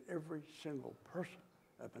 meaning every single person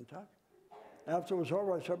had been touched. After it was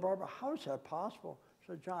over, I said, Barbara, how is that possible?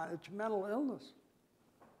 She said, John, it's mental illness.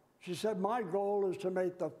 She said, my goal is to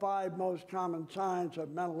make the 5 most common signs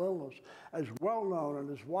of mental illness as well known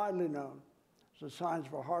and as widely known as the signs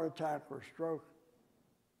of a heart attack or stroke.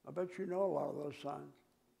 I bet you know a lot of those signs.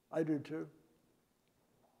 I do too.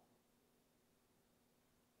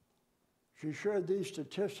 She shared these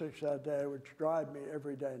statistics that day, which drive me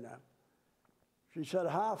every day now. She said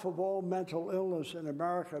half of all mental illness in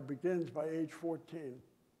America begins by age 14.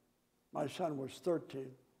 My son was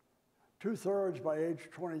 13. 2/3 by age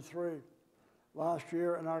 23. Last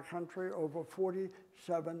year in our country, over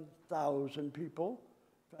 47,000 people,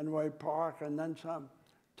 Fenway Park and then some,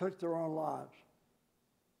 took their own lives.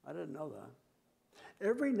 I didn't know that.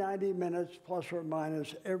 Every 90 minutes, plus or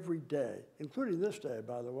minus, every day, including this day,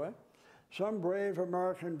 by the way, some brave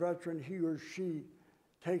American veteran, he or she,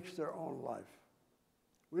 takes their own life.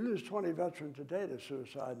 We lose 20 veterans a day to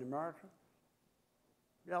suicide in America.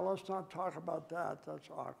 Yeah, let's not talk about that. That's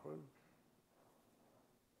awkward.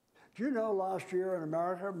 Do you know last year in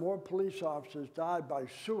America, more police officers died by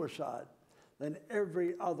suicide than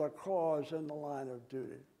every other cause in the line of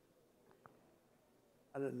duty?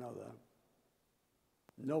 I didn't know that.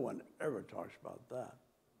 No one ever talks about that.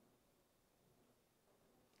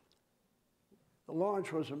 The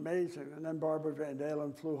launch was amazing, and then Barbara Van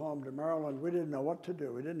Dalen flew home to Maryland. We didn't know what to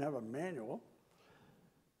do. We didn't have a manual.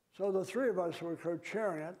 So the 3 of us who were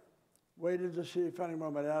co-chairing it waited to see if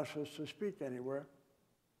anyone would ask us to speak anywhere.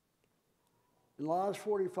 In the last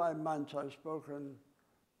 45 months, I've spoken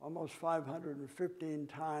almost 515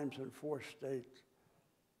 times in 4 states.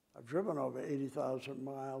 I've driven over 80,000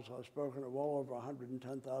 miles. I've spoken to well over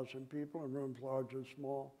 110,000 people in rooms large and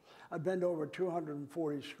small. I've been to over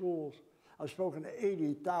 240 schools. I've spoken to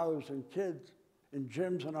 80,000 kids in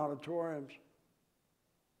gyms and auditoriums.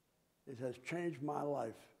 It has changed my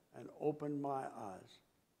life and opened my eyes.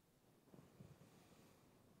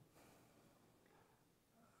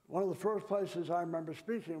 One of the first places I remember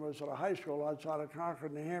speaking was at a high school outside of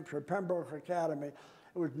Concord, New Hampshire, Pembroke Academy.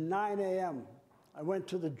 It was 9 a.m. I went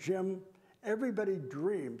to the gym. Everybody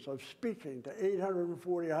dreams of speaking to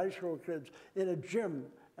 840 high school kids in a gym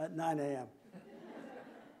at 9 a.m.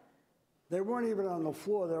 They weren't even on the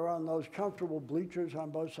floor. They were on those comfortable bleachers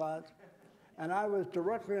on both sides. And I was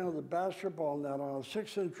directly under the basketball net on a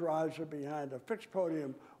 6-inch riser behind a fixed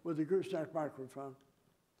podium with a gooseneck microphone.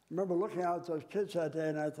 I remember looking out at those kids that day,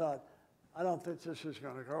 and I thought, I don't think this is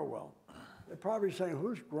going to go well. They're probably saying,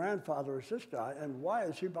 whose grandfather is this guy, and why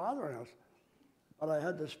is he bothering us? But I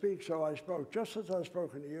had to speak, so I spoke, just as I've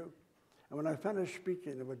spoken to you. And when I finished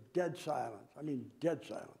speaking, there was dead silence. I mean, dead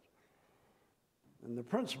silence. And the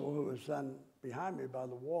principal, who was then behind me by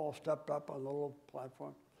the wall, stepped up on the little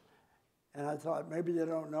platform. And I thought, maybe they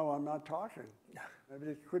don't know I'm not talking. Maybe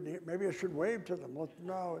they couldn't hear. Maybe I should wave to them. Well,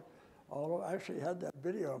 no, I actually had that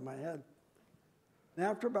video in my head. And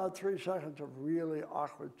after about 3 seconds of really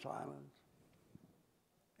awkward silence,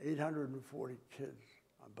 840 kids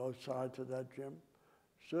on both sides of that gym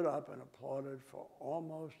stood up and applauded for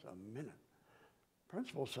almost a minute. The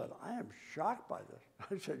principal said, I am shocked by this.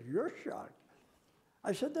 I said, you're shocked.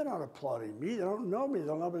 I said, they're not applauding me. They don't know me.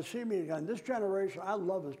 They'll never see me again. This generation, I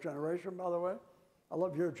love this generation, by the way. I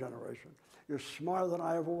love your generation. You're smarter than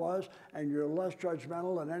I ever was, and you're less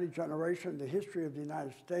judgmental than any generation in the history of the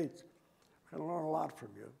United States. I can learn a lot from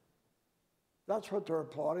you. That's what they're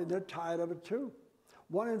applauding. They're tired of it, too.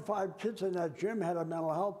 1 in 5 kids in that gym had a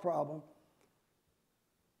mental health problem.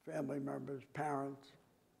 Family members, parents.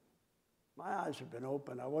 My eyes have been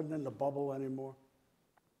opened. I wasn't in the bubble anymore.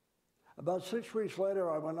 About 6 weeks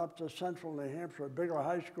later, I went up to Central New Hampshire, a bigger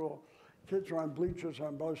high school. Kids were on bleachers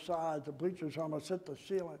on both sides. The bleachers almost hit the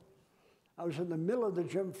ceiling. I was in the middle of the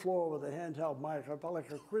gym floor with a handheld mic. I felt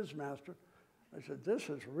like a quiz master. I said, this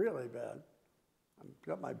is really bad. I've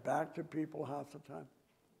got my back to people half the time.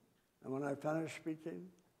 And when I finish speaking,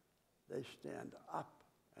 they stand up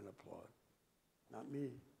and applaud. Not me,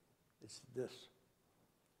 it's this.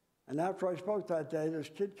 And after I spoke that day, this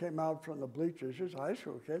kid came out from the bleachers. He was a high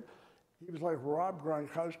school kid. He was like Rob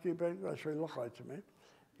Gronkowski, that's what he looked like to me.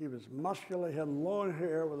 He was muscular, he had long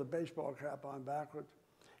hair with a baseball cap on backwards.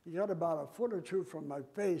 He got about a foot or two from my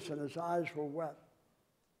face, and his eyes were wet.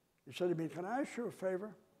 He said to me, can I ask you a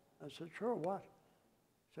favor? I said, sure, what?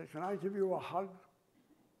 He said, can I give you a hug?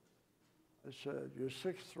 I said, you're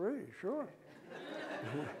 6'3", sure.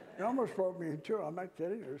 He almost broke me in two. I'm not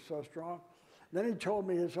kidding, he was so strong. Then he told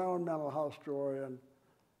me his own mental health story, and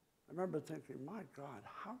I remember thinking, my God,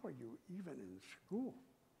 how are you even in school?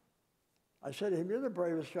 I said to him, you're the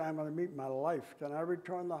bravest guy I'm going to meet in my life. Can I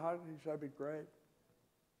return the hug? He said, that'd be great.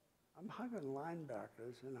 I'm hugging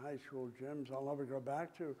linebackers in high school gyms I'll never go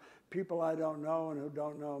back to. People I don't know and who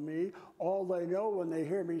don't know me. All they know when they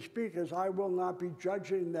hear me speak is I will not be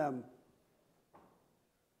judging them.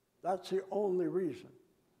 That's the only reason.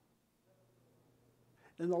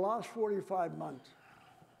 In the last 45 months,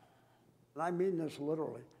 and I mean this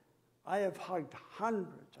literally, I have hugged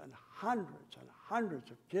hundreds and hundreds and hundreds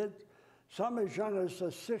of kids, some as young as the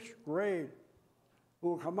 6th grade, who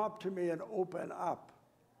will come up to me and open up,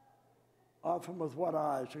 often with wet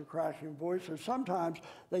eyes and cracking voices. Sometimes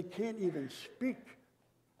they can't even speak.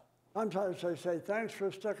 Sometimes they say, thanks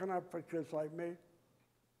for sticking up for kids like me.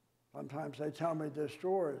 Sometimes they tell me their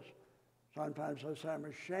stories. Sometimes they say, I'm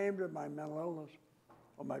ashamed of my mental illness,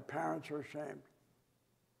 or my parents are ashamed,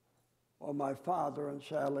 or my father, and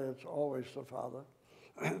sadly it's always the father.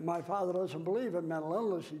 My father doesn't believe in mental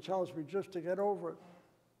illness. He tells me just to get over it.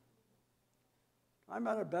 I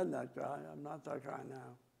might have been that guy. I'm not that guy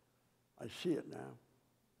now. I see it now.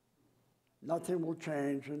 Nothing will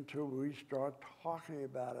change until we start talking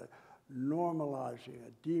about it, normalizing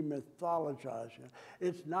it, demythologizing it.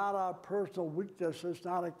 It's not a personal weakness. It's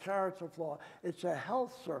not a character flaw. It's a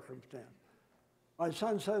health circumstance. My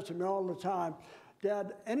son says to me all the time,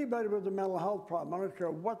 Dad, anybody with a mental health problem, I don't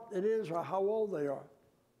care what it is or how old they are,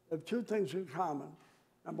 they have 2 things in common.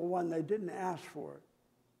 Number 1, they didn't ask for it.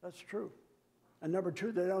 That's true. And number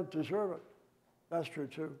 2, they don't deserve it. That's true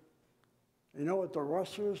too. You know what the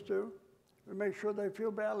rest of us do? We make sure they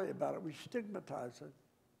feel badly about it. We stigmatize it.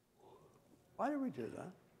 Why do we do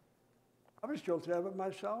that? I was guilty of it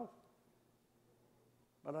myself.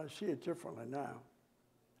 But I see it differently now.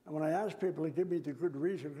 And when I ask people to give me the good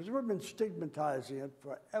reason, because we've been stigmatizing it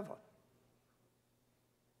forever.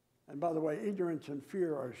 And by the way, ignorance and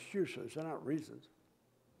fear are excuses, they're not reasons.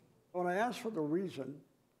 When I ask for the reason,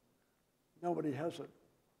 nobody has it.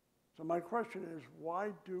 So my question is, why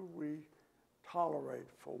do we tolerate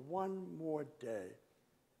for one more day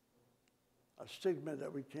a stigma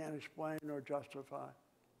that we can't explain or justify?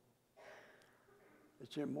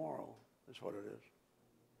 It's immoral, is what it is.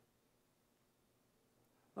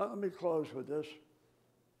 Let me close with this.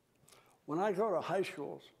 When I go to high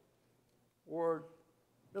schools or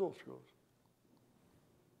middle schools,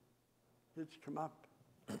 kids come up.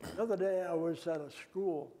 The other day I was at a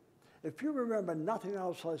school. If you remember nothing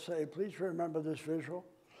else I say, please remember this visual.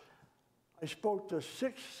 I spoke to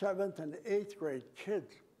 6th, 7th, and 8th grade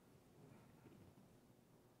kids.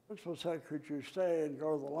 Principal said, could you stay and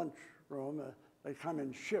go to the lunch room? They come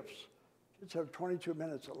in shifts. Kids have 22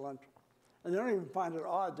 minutes at lunch. And they don't even find it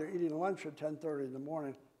odd. They're eating lunch at 10:30 in the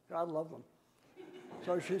morning. God love them.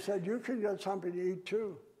 So she said, you can get something to eat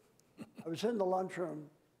too. I was in the lunchroom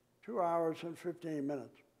 2 hours and 15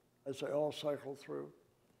 minutes as they all cycled through.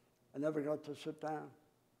 I never got to sit down.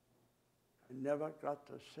 I never got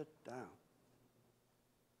to sit down.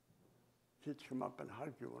 Kids come up and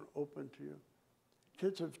hug you and open to you.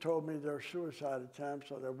 Kids have told me their suicide attempts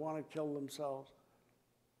or they want to kill themselves.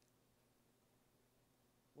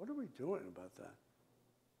 What are we doing about that?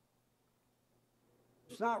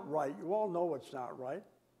 It's not right. You all know it's not right.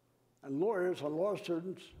 And lawyers and law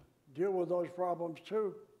students deal with those problems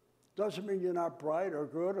too. Doesn't mean you're not bright or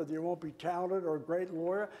good or that you won't be talented or a great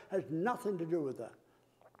lawyer. Has nothing to do with that.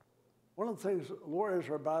 One of the things lawyers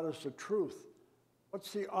are about is the truth.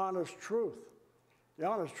 What's the honest truth? The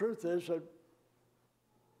honest truth is that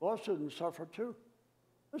law students suffer too.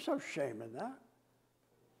 There's no shame in that.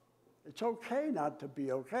 It's okay not to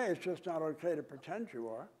be okay. It's just not okay to pretend you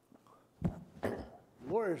are.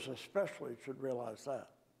 Lawyers especially should realize that.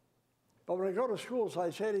 But when I go to schools, I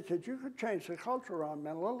say to kids, you could change the culture around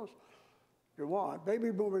mental illness if you want.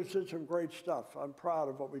 Baby boomers did some great stuff. I'm proud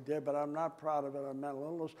of what we did, but I'm not proud of it on mental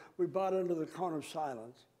illness. We bought into the cone of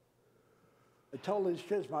silence. I told these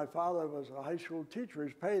kids my father was a high school teacher.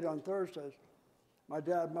 He's paid on Thursdays. My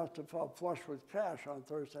dad must have felt flush with cash on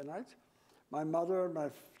Thursday nights. My mother and my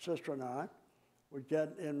sister and I would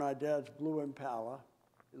get in my dad's blue Impala.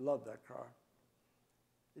 He loved that car.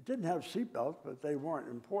 It didn't have seatbelts, but they weren't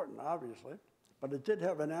important, obviously. But it did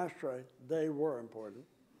have an ashtray. They were important.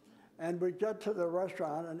 And we'd get to the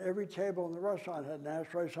restaurant, and every table in the restaurant had an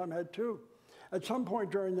ashtray. Some had two. At some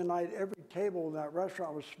point during the night, every table in that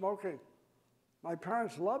restaurant was smoking. My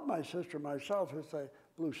parents loved my sister and myself as they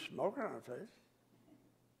blew smoke on our face.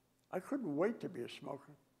 I couldn't wait to be a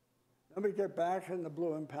smoker. Then we'd get back in the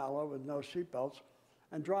blue Impala with no seatbelts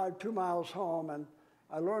and drive 2 miles home, and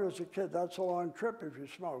I learned as a kid that's a long trip if you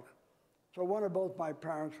smoke. So one or both my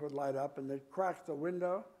parents would light up, and they'd crack the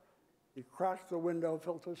window. You crack the window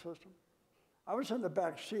filter system. I was in the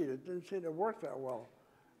back seat. It didn't seem to work that well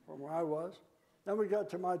from where I was. Then we got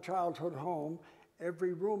to my childhood home.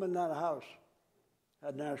 Every room in that house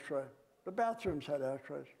had an ashtray. The bathrooms had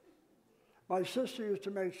ashtrays. My sister used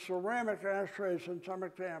to make ceramic ashtrays in summer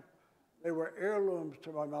camp. They were heirlooms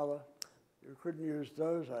to my mother. You couldn't use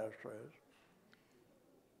those ashtrays.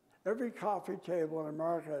 Every coffee table in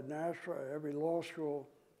America had an ashtray. Every law school,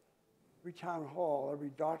 every town hall,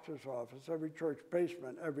 every doctor's office, every church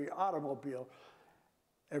basement, every automobile,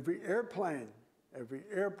 every airplane, every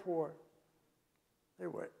airport. They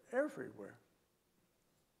were everywhere.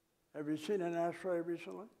 Have you seen an ashtray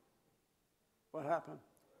recently? What happened?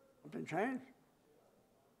 Something changed.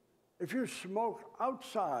 If you smoke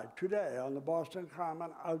outside today on the Boston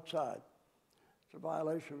Common, outside, it's a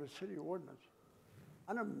violation of a city ordinance.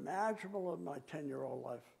 Unimaginable in my 10-year-old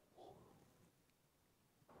life.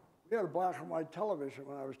 We had a black and white television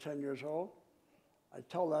when I was 10 years old. I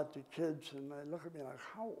tell that to kids, and they look at me like,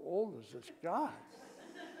 how old is this guy?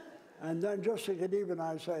 And then just to get even,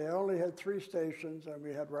 I say, I only had 3 stations, and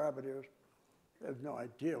we had rabbit ears. They have no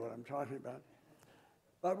idea what I'm talking about.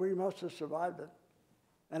 But we must have survived it.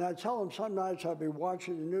 And I tell them some nights I'd be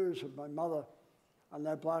watching the news with my mother on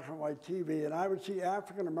that black and white TV, and I would see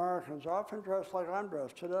African Americans, often dressed like I'm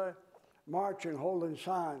dressed today, marching, holding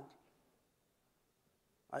signs.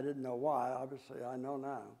 I didn't know why, obviously I know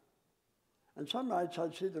now. And some nights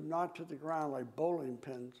I'd see them knocked to the ground like bowling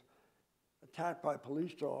pins, attacked by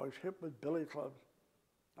police dogs, hit with billy clubs.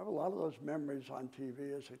 I have a lot of those memories on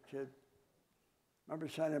TV as a kid. I remember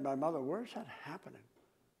saying to my mother, where's that happening?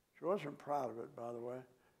 She wasn't proud of it, by the way.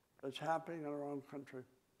 It's happening in our own country.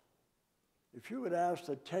 If you would ask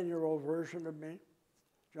the 10-year-old version of me,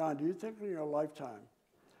 John, do you think in your lifetime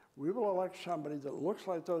we will elect somebody that looks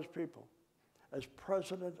like those people as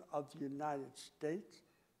president of the United States?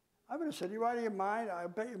 I would have said, you out of your mind? I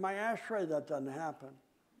bet you my ashtray that doesn't happen.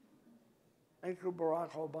 Thank you,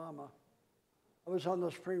 Barack Obama. I was on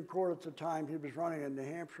the Supreme Court at the time. He was running in New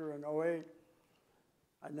Hampshire in 2008.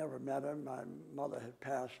 I never met him. My mother had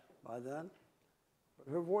passed by then.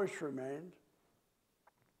 But her voice remained.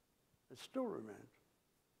 It still remains.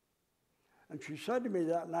 And she said to me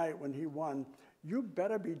that night when he won, you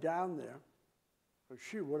better be down there. Because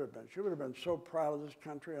she would have been. She would have been so proud of this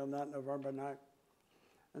country on that November night.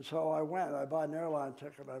 And so I went. I bought an airline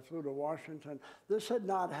ticket. I flew to Washington. This had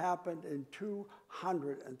not happened in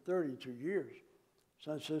 232 years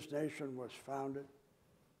since this nation was founded.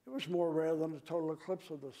 It was more rare than a total eclipse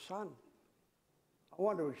of the sun. I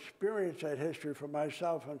wanted to experience that history for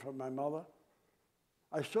myself and for my mother.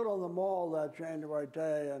 I stood on the mall that January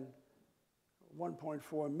day, and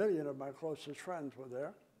 1.4 million of my closest friends were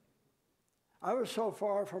there. I was so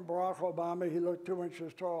far from Barack Obama, he looked 2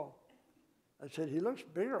 inches tall. I said, he looks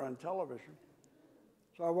bigger on television.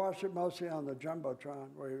 So I watched it mostly on the Jumbotron,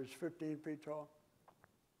 where he was 15 feet tall.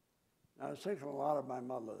 And I was thinking a lot of my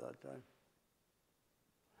mother that day,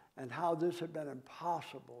 and how this had been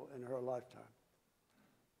impossible in her lifetime,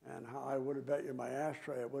 and how I would have bet you my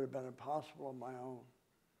ashtray it would have been impossible on my own.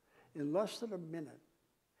 In less than a minute,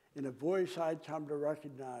 in a voice I'd come to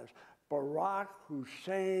recognize, Barack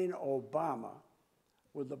Hussein Obama,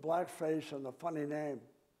 with the black face and the funny name,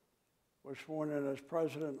 was sworn in as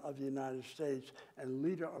President of the United States and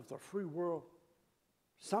leader of the free world.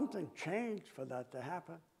 Something changed for that to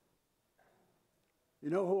happen. You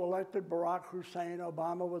know who elected Barack Hussein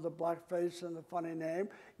Obama with a black face and a funny name?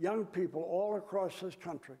 Young people all across this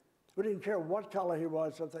country who didn't care what color he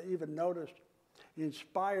was, if they even noticed. He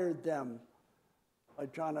inspired them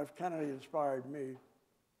like John F. Kennedy inspired me.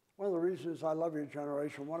 One of the reasons I love your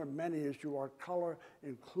generation, one of many, is you are color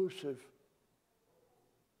inclusive.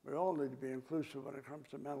 We all need to be inclusive when it comes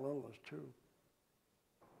to mental illness, too.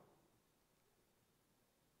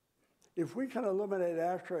 If we can eliminate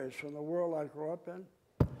ashtrays from the world I grew up in,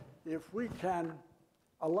 if we can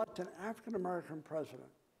elect an African-American president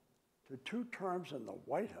to 2 terms in the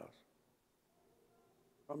White House,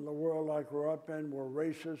 from the world I grew up in, where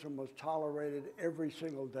racism was tolerated every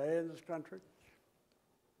single day in this country,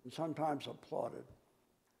 and sometimes applauded.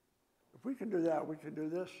 If we can do that, we can do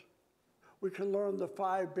this. We can learn the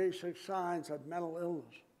 5 basic signs of mental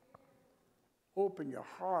illness. Open your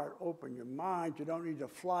heart, open your mind. You don't need to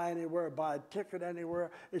fly anywhere, buy a ticket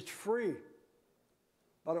anywhere. It's free,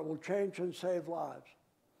 but it will change and save lives.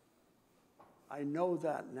 I know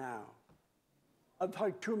that now. I've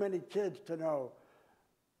hugged too many kids to know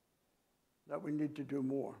that we need to do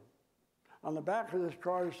more. On the back of this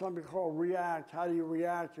card is something called R.E.A.C.T. How do you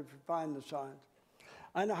react if you find the signs?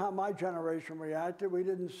 I know how my generation reacted. We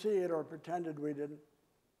didn't see it or pretended we didn't.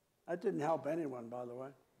 That didn't help anyone, by the way.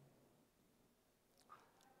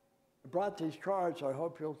 I brought these cards. I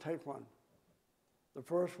hope you'll take one. The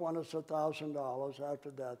first one is $1,000. After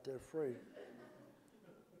that, they're free.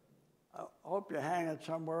 I hope you hang it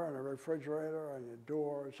somewhere in a refrigerator, on your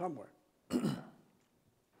door, or somewhere.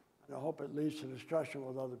 And I hope it leads to discussion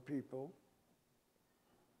with other people.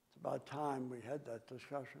 It's about time we had that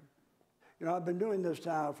discussion. You know, I've been doing this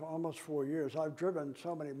now for almost 4 years. I've driven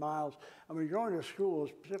so many miles. I mean, going to schools,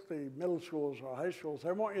 particularly middle schools or high schools,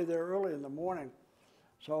 they want you there early in the morning.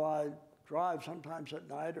 So I drive sometimes at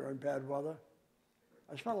night or in bad weather.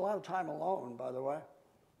 I spend a lot of time alone, by the way.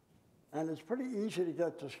 And it's pretty easy to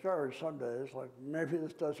get discouraged some days, like maybe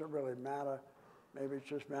this doesn't really matter. Maybe it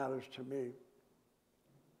just matters to me.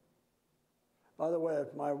 By the way,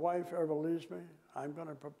 if my wife ever leaves me, I'm going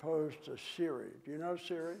to propose to Siri. Do you know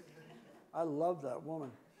Siri? I love that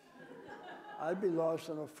woman. I'd be lost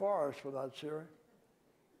in a forest without Siri.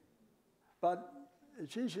 But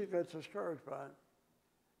it's easy to get discouraged by it.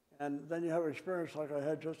 And then you have an experience like I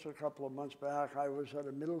had just a couple of months back. I was at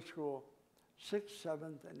a middle school, 6th,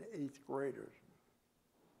 7th, and 8th graders.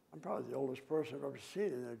 I'm probably the oldest person I've ever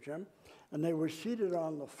seen in their gym. And they were seated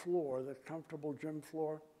on the floor, the comfortable gym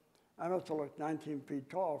floor. I must have looked 19 feet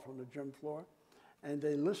tall from the gym floor. And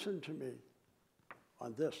they listened to me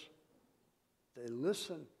on this. They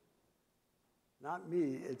listen, not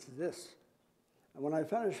me, it's this. And when I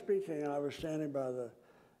finished speaking, and I was standing by the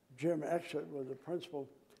gym exit with the principal,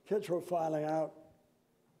 kids were filing out.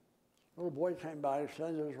 A little boy came by,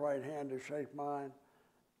 extended his right hand to shake mine.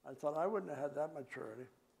 I thought I wouldn't have had that maturity.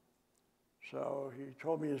 So he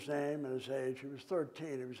told me his name and his age. He was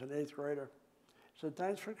 13, he was an 8th grader. He said,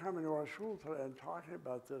 "Thanks for coming to our school today and talking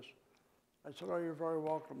about this." I said, "Oh, you're very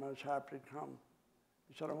welcome. I was happy to come."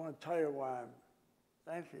 He said, "I want to tell you why I'm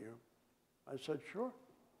thanking you." I said, "Sure."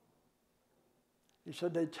 He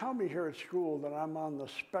said, "They tell me here at school that I'm on the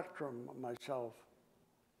spectrum myself.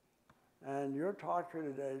 And your talk here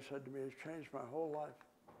today," said to me, "has changed my whole life.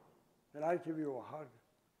 And I give you a hug."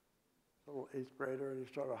 A little 8th grader, and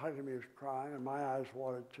he started hugging me. He was crying, and my eyes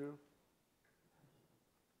watered too.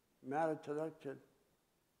 Mattered to that kid.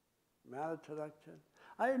 Mattered to that kid.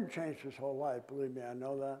 I didn't change his whole life, believe me, I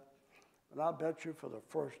know that. But I'll bet you for the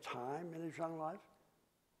first time in his young life,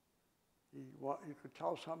 you could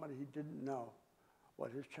tell somebody he didn't know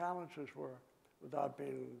what his challenges were without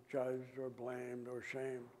being judged or blamed or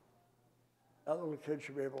shamed. That little kid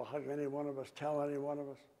should be able to hug any one of us, tell any one of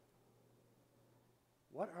us.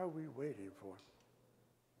 What are we waiting for?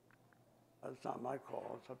 That's not my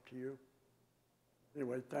call, it's up to you.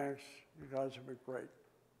 Anyway, thanks. You guys have been great.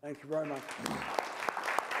 Thank you very much.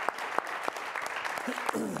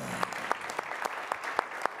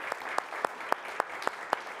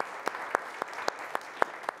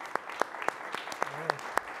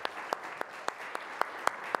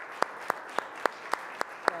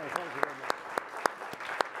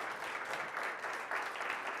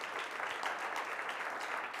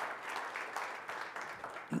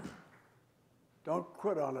 Don't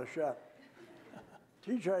quit on us yet.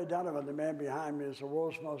 T.J. Donovan, the man behind me, is the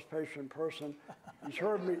world's most patient person. He's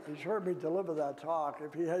heard me deliver that talk.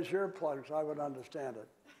 If he has earplugs, I would understand it.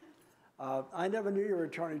 I never knew you were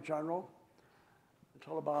Attorney General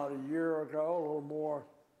until about a year ago, a little more.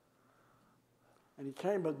 And he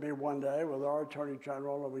came with me one day with our Attorney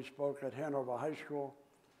General, and we spoke at Hanover High School.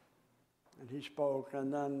 And he spoke,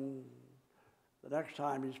 and then the next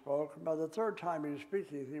time he spoke, by the third time he was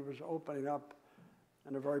speaking, he was opening up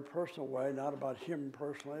in a very personal way, not about him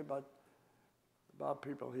personally, but about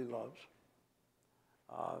people he loves.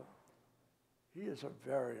 He is a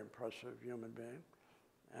very impressive human being,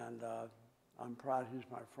 and I'm proud he's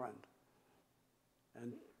my friend.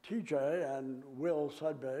 And TJ and Will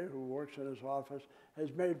Sudbay, who works in his office, has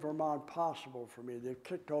made Vermont possible for me. They've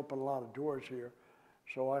kicked open a lot of doors here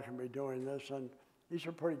so I can be doing this. And he's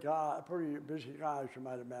a pretty busy guy, as you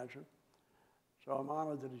might imagine. So I'm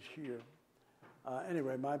honored that he's here.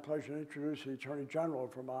 Anyway, my pleasure to introduce the Attorney General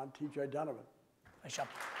of Vermont, TJ Donovan. Nice job.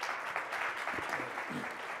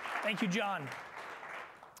 Thank you, John.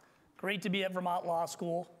 Great to be at Vermont Law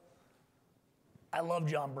School. I love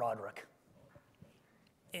John Broderick.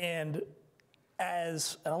 And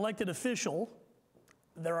as an elected official,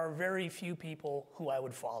 there are very few people who I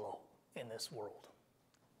would follow in this world.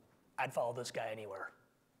 I'd follow this guy anywhere.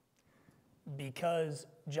 Because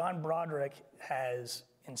John Broderick has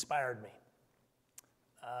inspired me.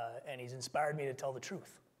 And he's inspired me to tell the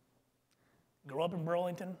truth. Grew up in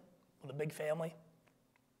Burlington with a big family,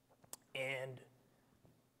 and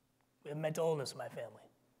we have mental illness in my family.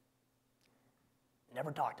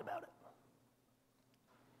 Never talked about it.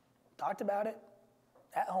 Talked about it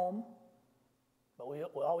at home, but we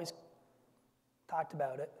always talked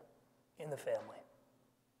about it in the family.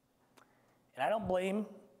 And I don't blame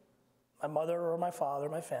my mother or my father,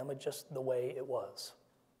 my family, just the way it was.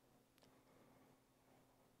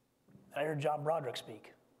 And I heard John Broderick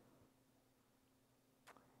speak.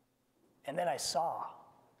 And then I saw,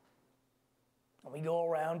 and we go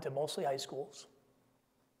around to mostly high schools,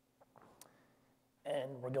 and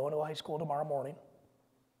we're going to a high school tomorrow morning.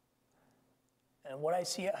 And what I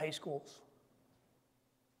see at high schools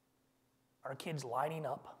are kids lining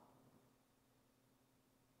up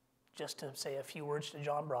just to say a few words to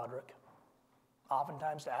John Broderick,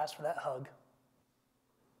 oftentimes to ask for that hug,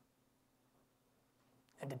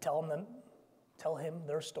 and to tell him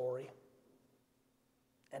their story,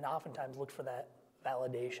 and oftentimes look for that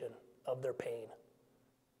validation of their pain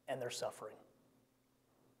and their suffering.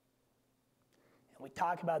 And we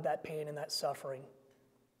talk about that pain and that suffering.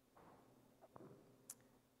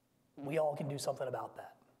 We all can do something about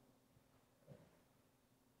that.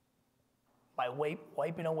 By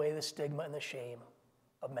wiping away the stigma and the shame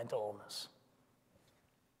of mental illness.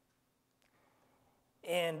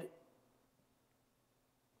 And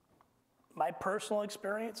my personal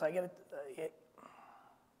experience, it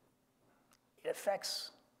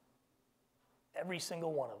affects every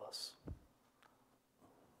single one of us.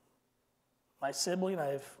 My sibling,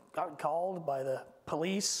 I've gotten called by the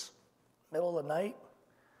police, middle of the night,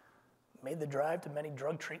 made the drive to many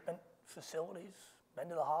drug treatment facilities, been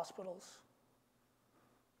to the hospitals.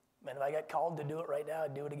 And if I got called to do it right now,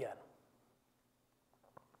 I'd do it again.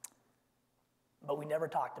 But we never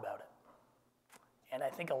talked about it. And I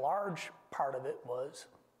think a large part of it was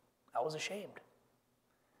I was ashamed.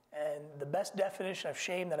 And the best definition of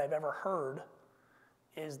shame that I've ever heard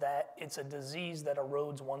is that it's a disease that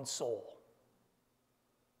erodes one's soul.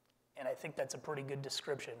 And I think that's a pretty good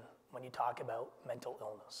description when you talk about mental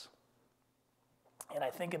illness. And I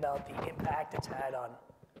think about the impact it's had on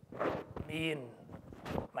me and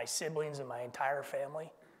my siblings and my entire family,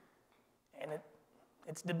 and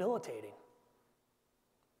it's debilitating.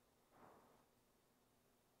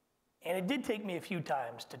 And it did take me a few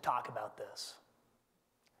times to talk about this,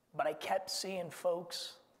 but I kept seeing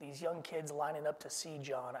folks, these young kids lining up to see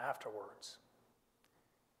John afterwards.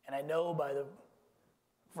 And I know by the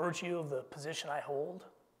virtue of the position I hold,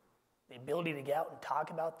 the ability to get out and talk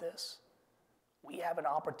about this, we have an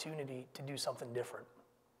opportunity to do something different.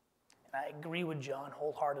 And I agree with John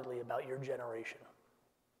wholeheartedly about your generation.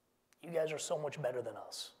 You guys are so much better than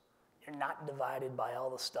us. You're not divided by all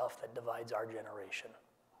the stuff that divides our generation.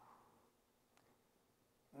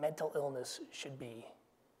 Mental illness should be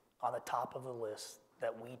on the top of the list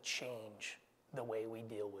that we change the way we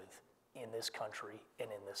deal with in this country and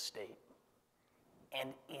in this state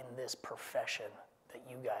and in this profession that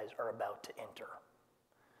you guys are about to enter.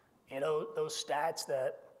 You know, those stats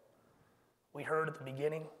that we heard at the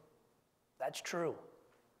beginning, that's true.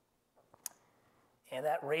 And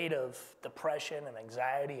that rate of depression and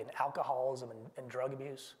anxiety and alcoholism and drug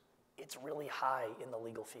abuse, it's really high in the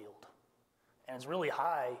legal field. And it's really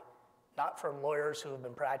high, not for lawyers who have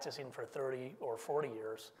been practicing for 30 or 40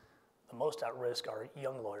 years. The most at risk are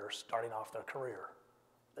young lawyers starting off their career.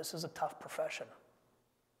 This is a tough profession.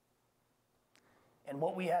 And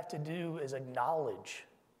what we have to do is acknowledge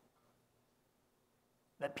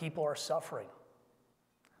that people are suffering.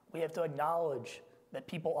 We have to acknowledge that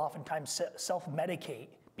people oftentimes self-medicate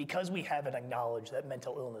because we haven't acknowledged that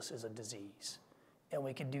mental illness is a disease, and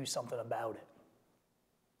we can do something about it.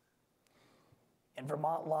 And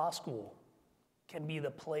Vermont Law School can be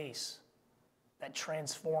the place that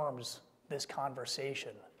transforms this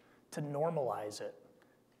conversation, to normalize it,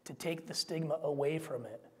 to take the stigma away from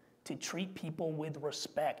it, to treat people with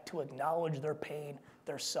respect, to acknowledge their pain,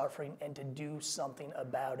 their suffering, and to do something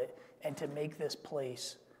about it, and to make this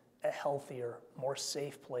place a healthier, more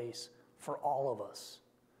safe place for all of us,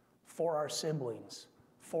 for our siblings,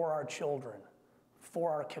 for our children,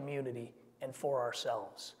 for our community, and for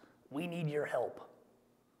ourselves. We need your help.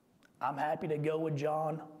 I'm happy to go with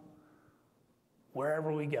John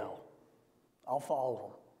wherever we go. I'll follow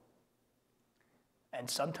him. And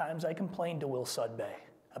sometimes I complain to Will Sudbay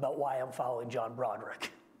about why I'm following John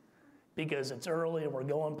Broderick, because it's early and we're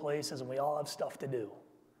going places and we all have stuff to do.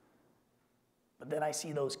 But then I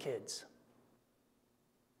see those kids.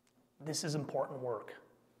 This is important work.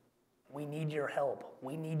 We need your help.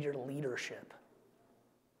 We need your leadership.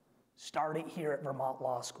 Start it here at Vermont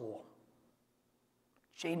Law School.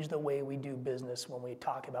 Change the way we do business when we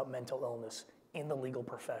talk about mental illness in the legal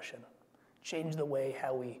profession. Change the way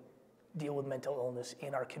how we deal with mental illness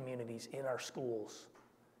in our communities, in our schools.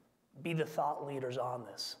 Be the thought leaders on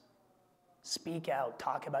this. Speak out,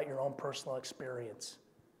 talk about your own personal experience.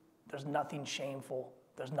 There's nothing shameful,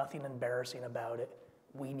 there's nothing embarrassing about it.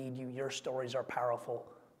 We need you, your stories are powerful.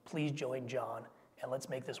 Please join John, and let's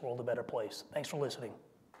make this world a better place. Thanks for listening.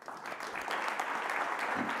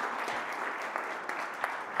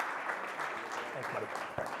 Thanks, buddy.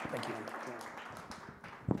 Thank you.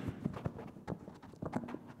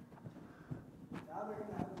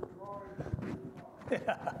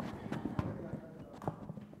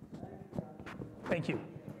 Thank you.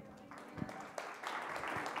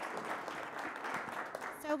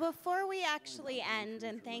 So before we actually end,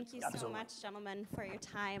 and thank you so much, gentlemen, for your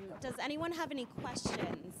time, does anyone have any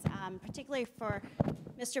questions, particularly for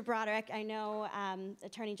Mr. Broderick? I know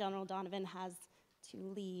Attorney General Donovan has to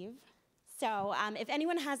leave. So if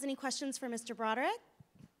anyone has any questions for Mr. Broderick,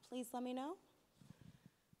 please let me know.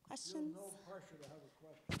 Questions? No pressure to have a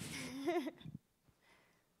question.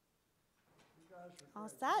 All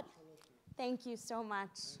set? Thank you so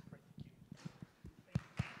much.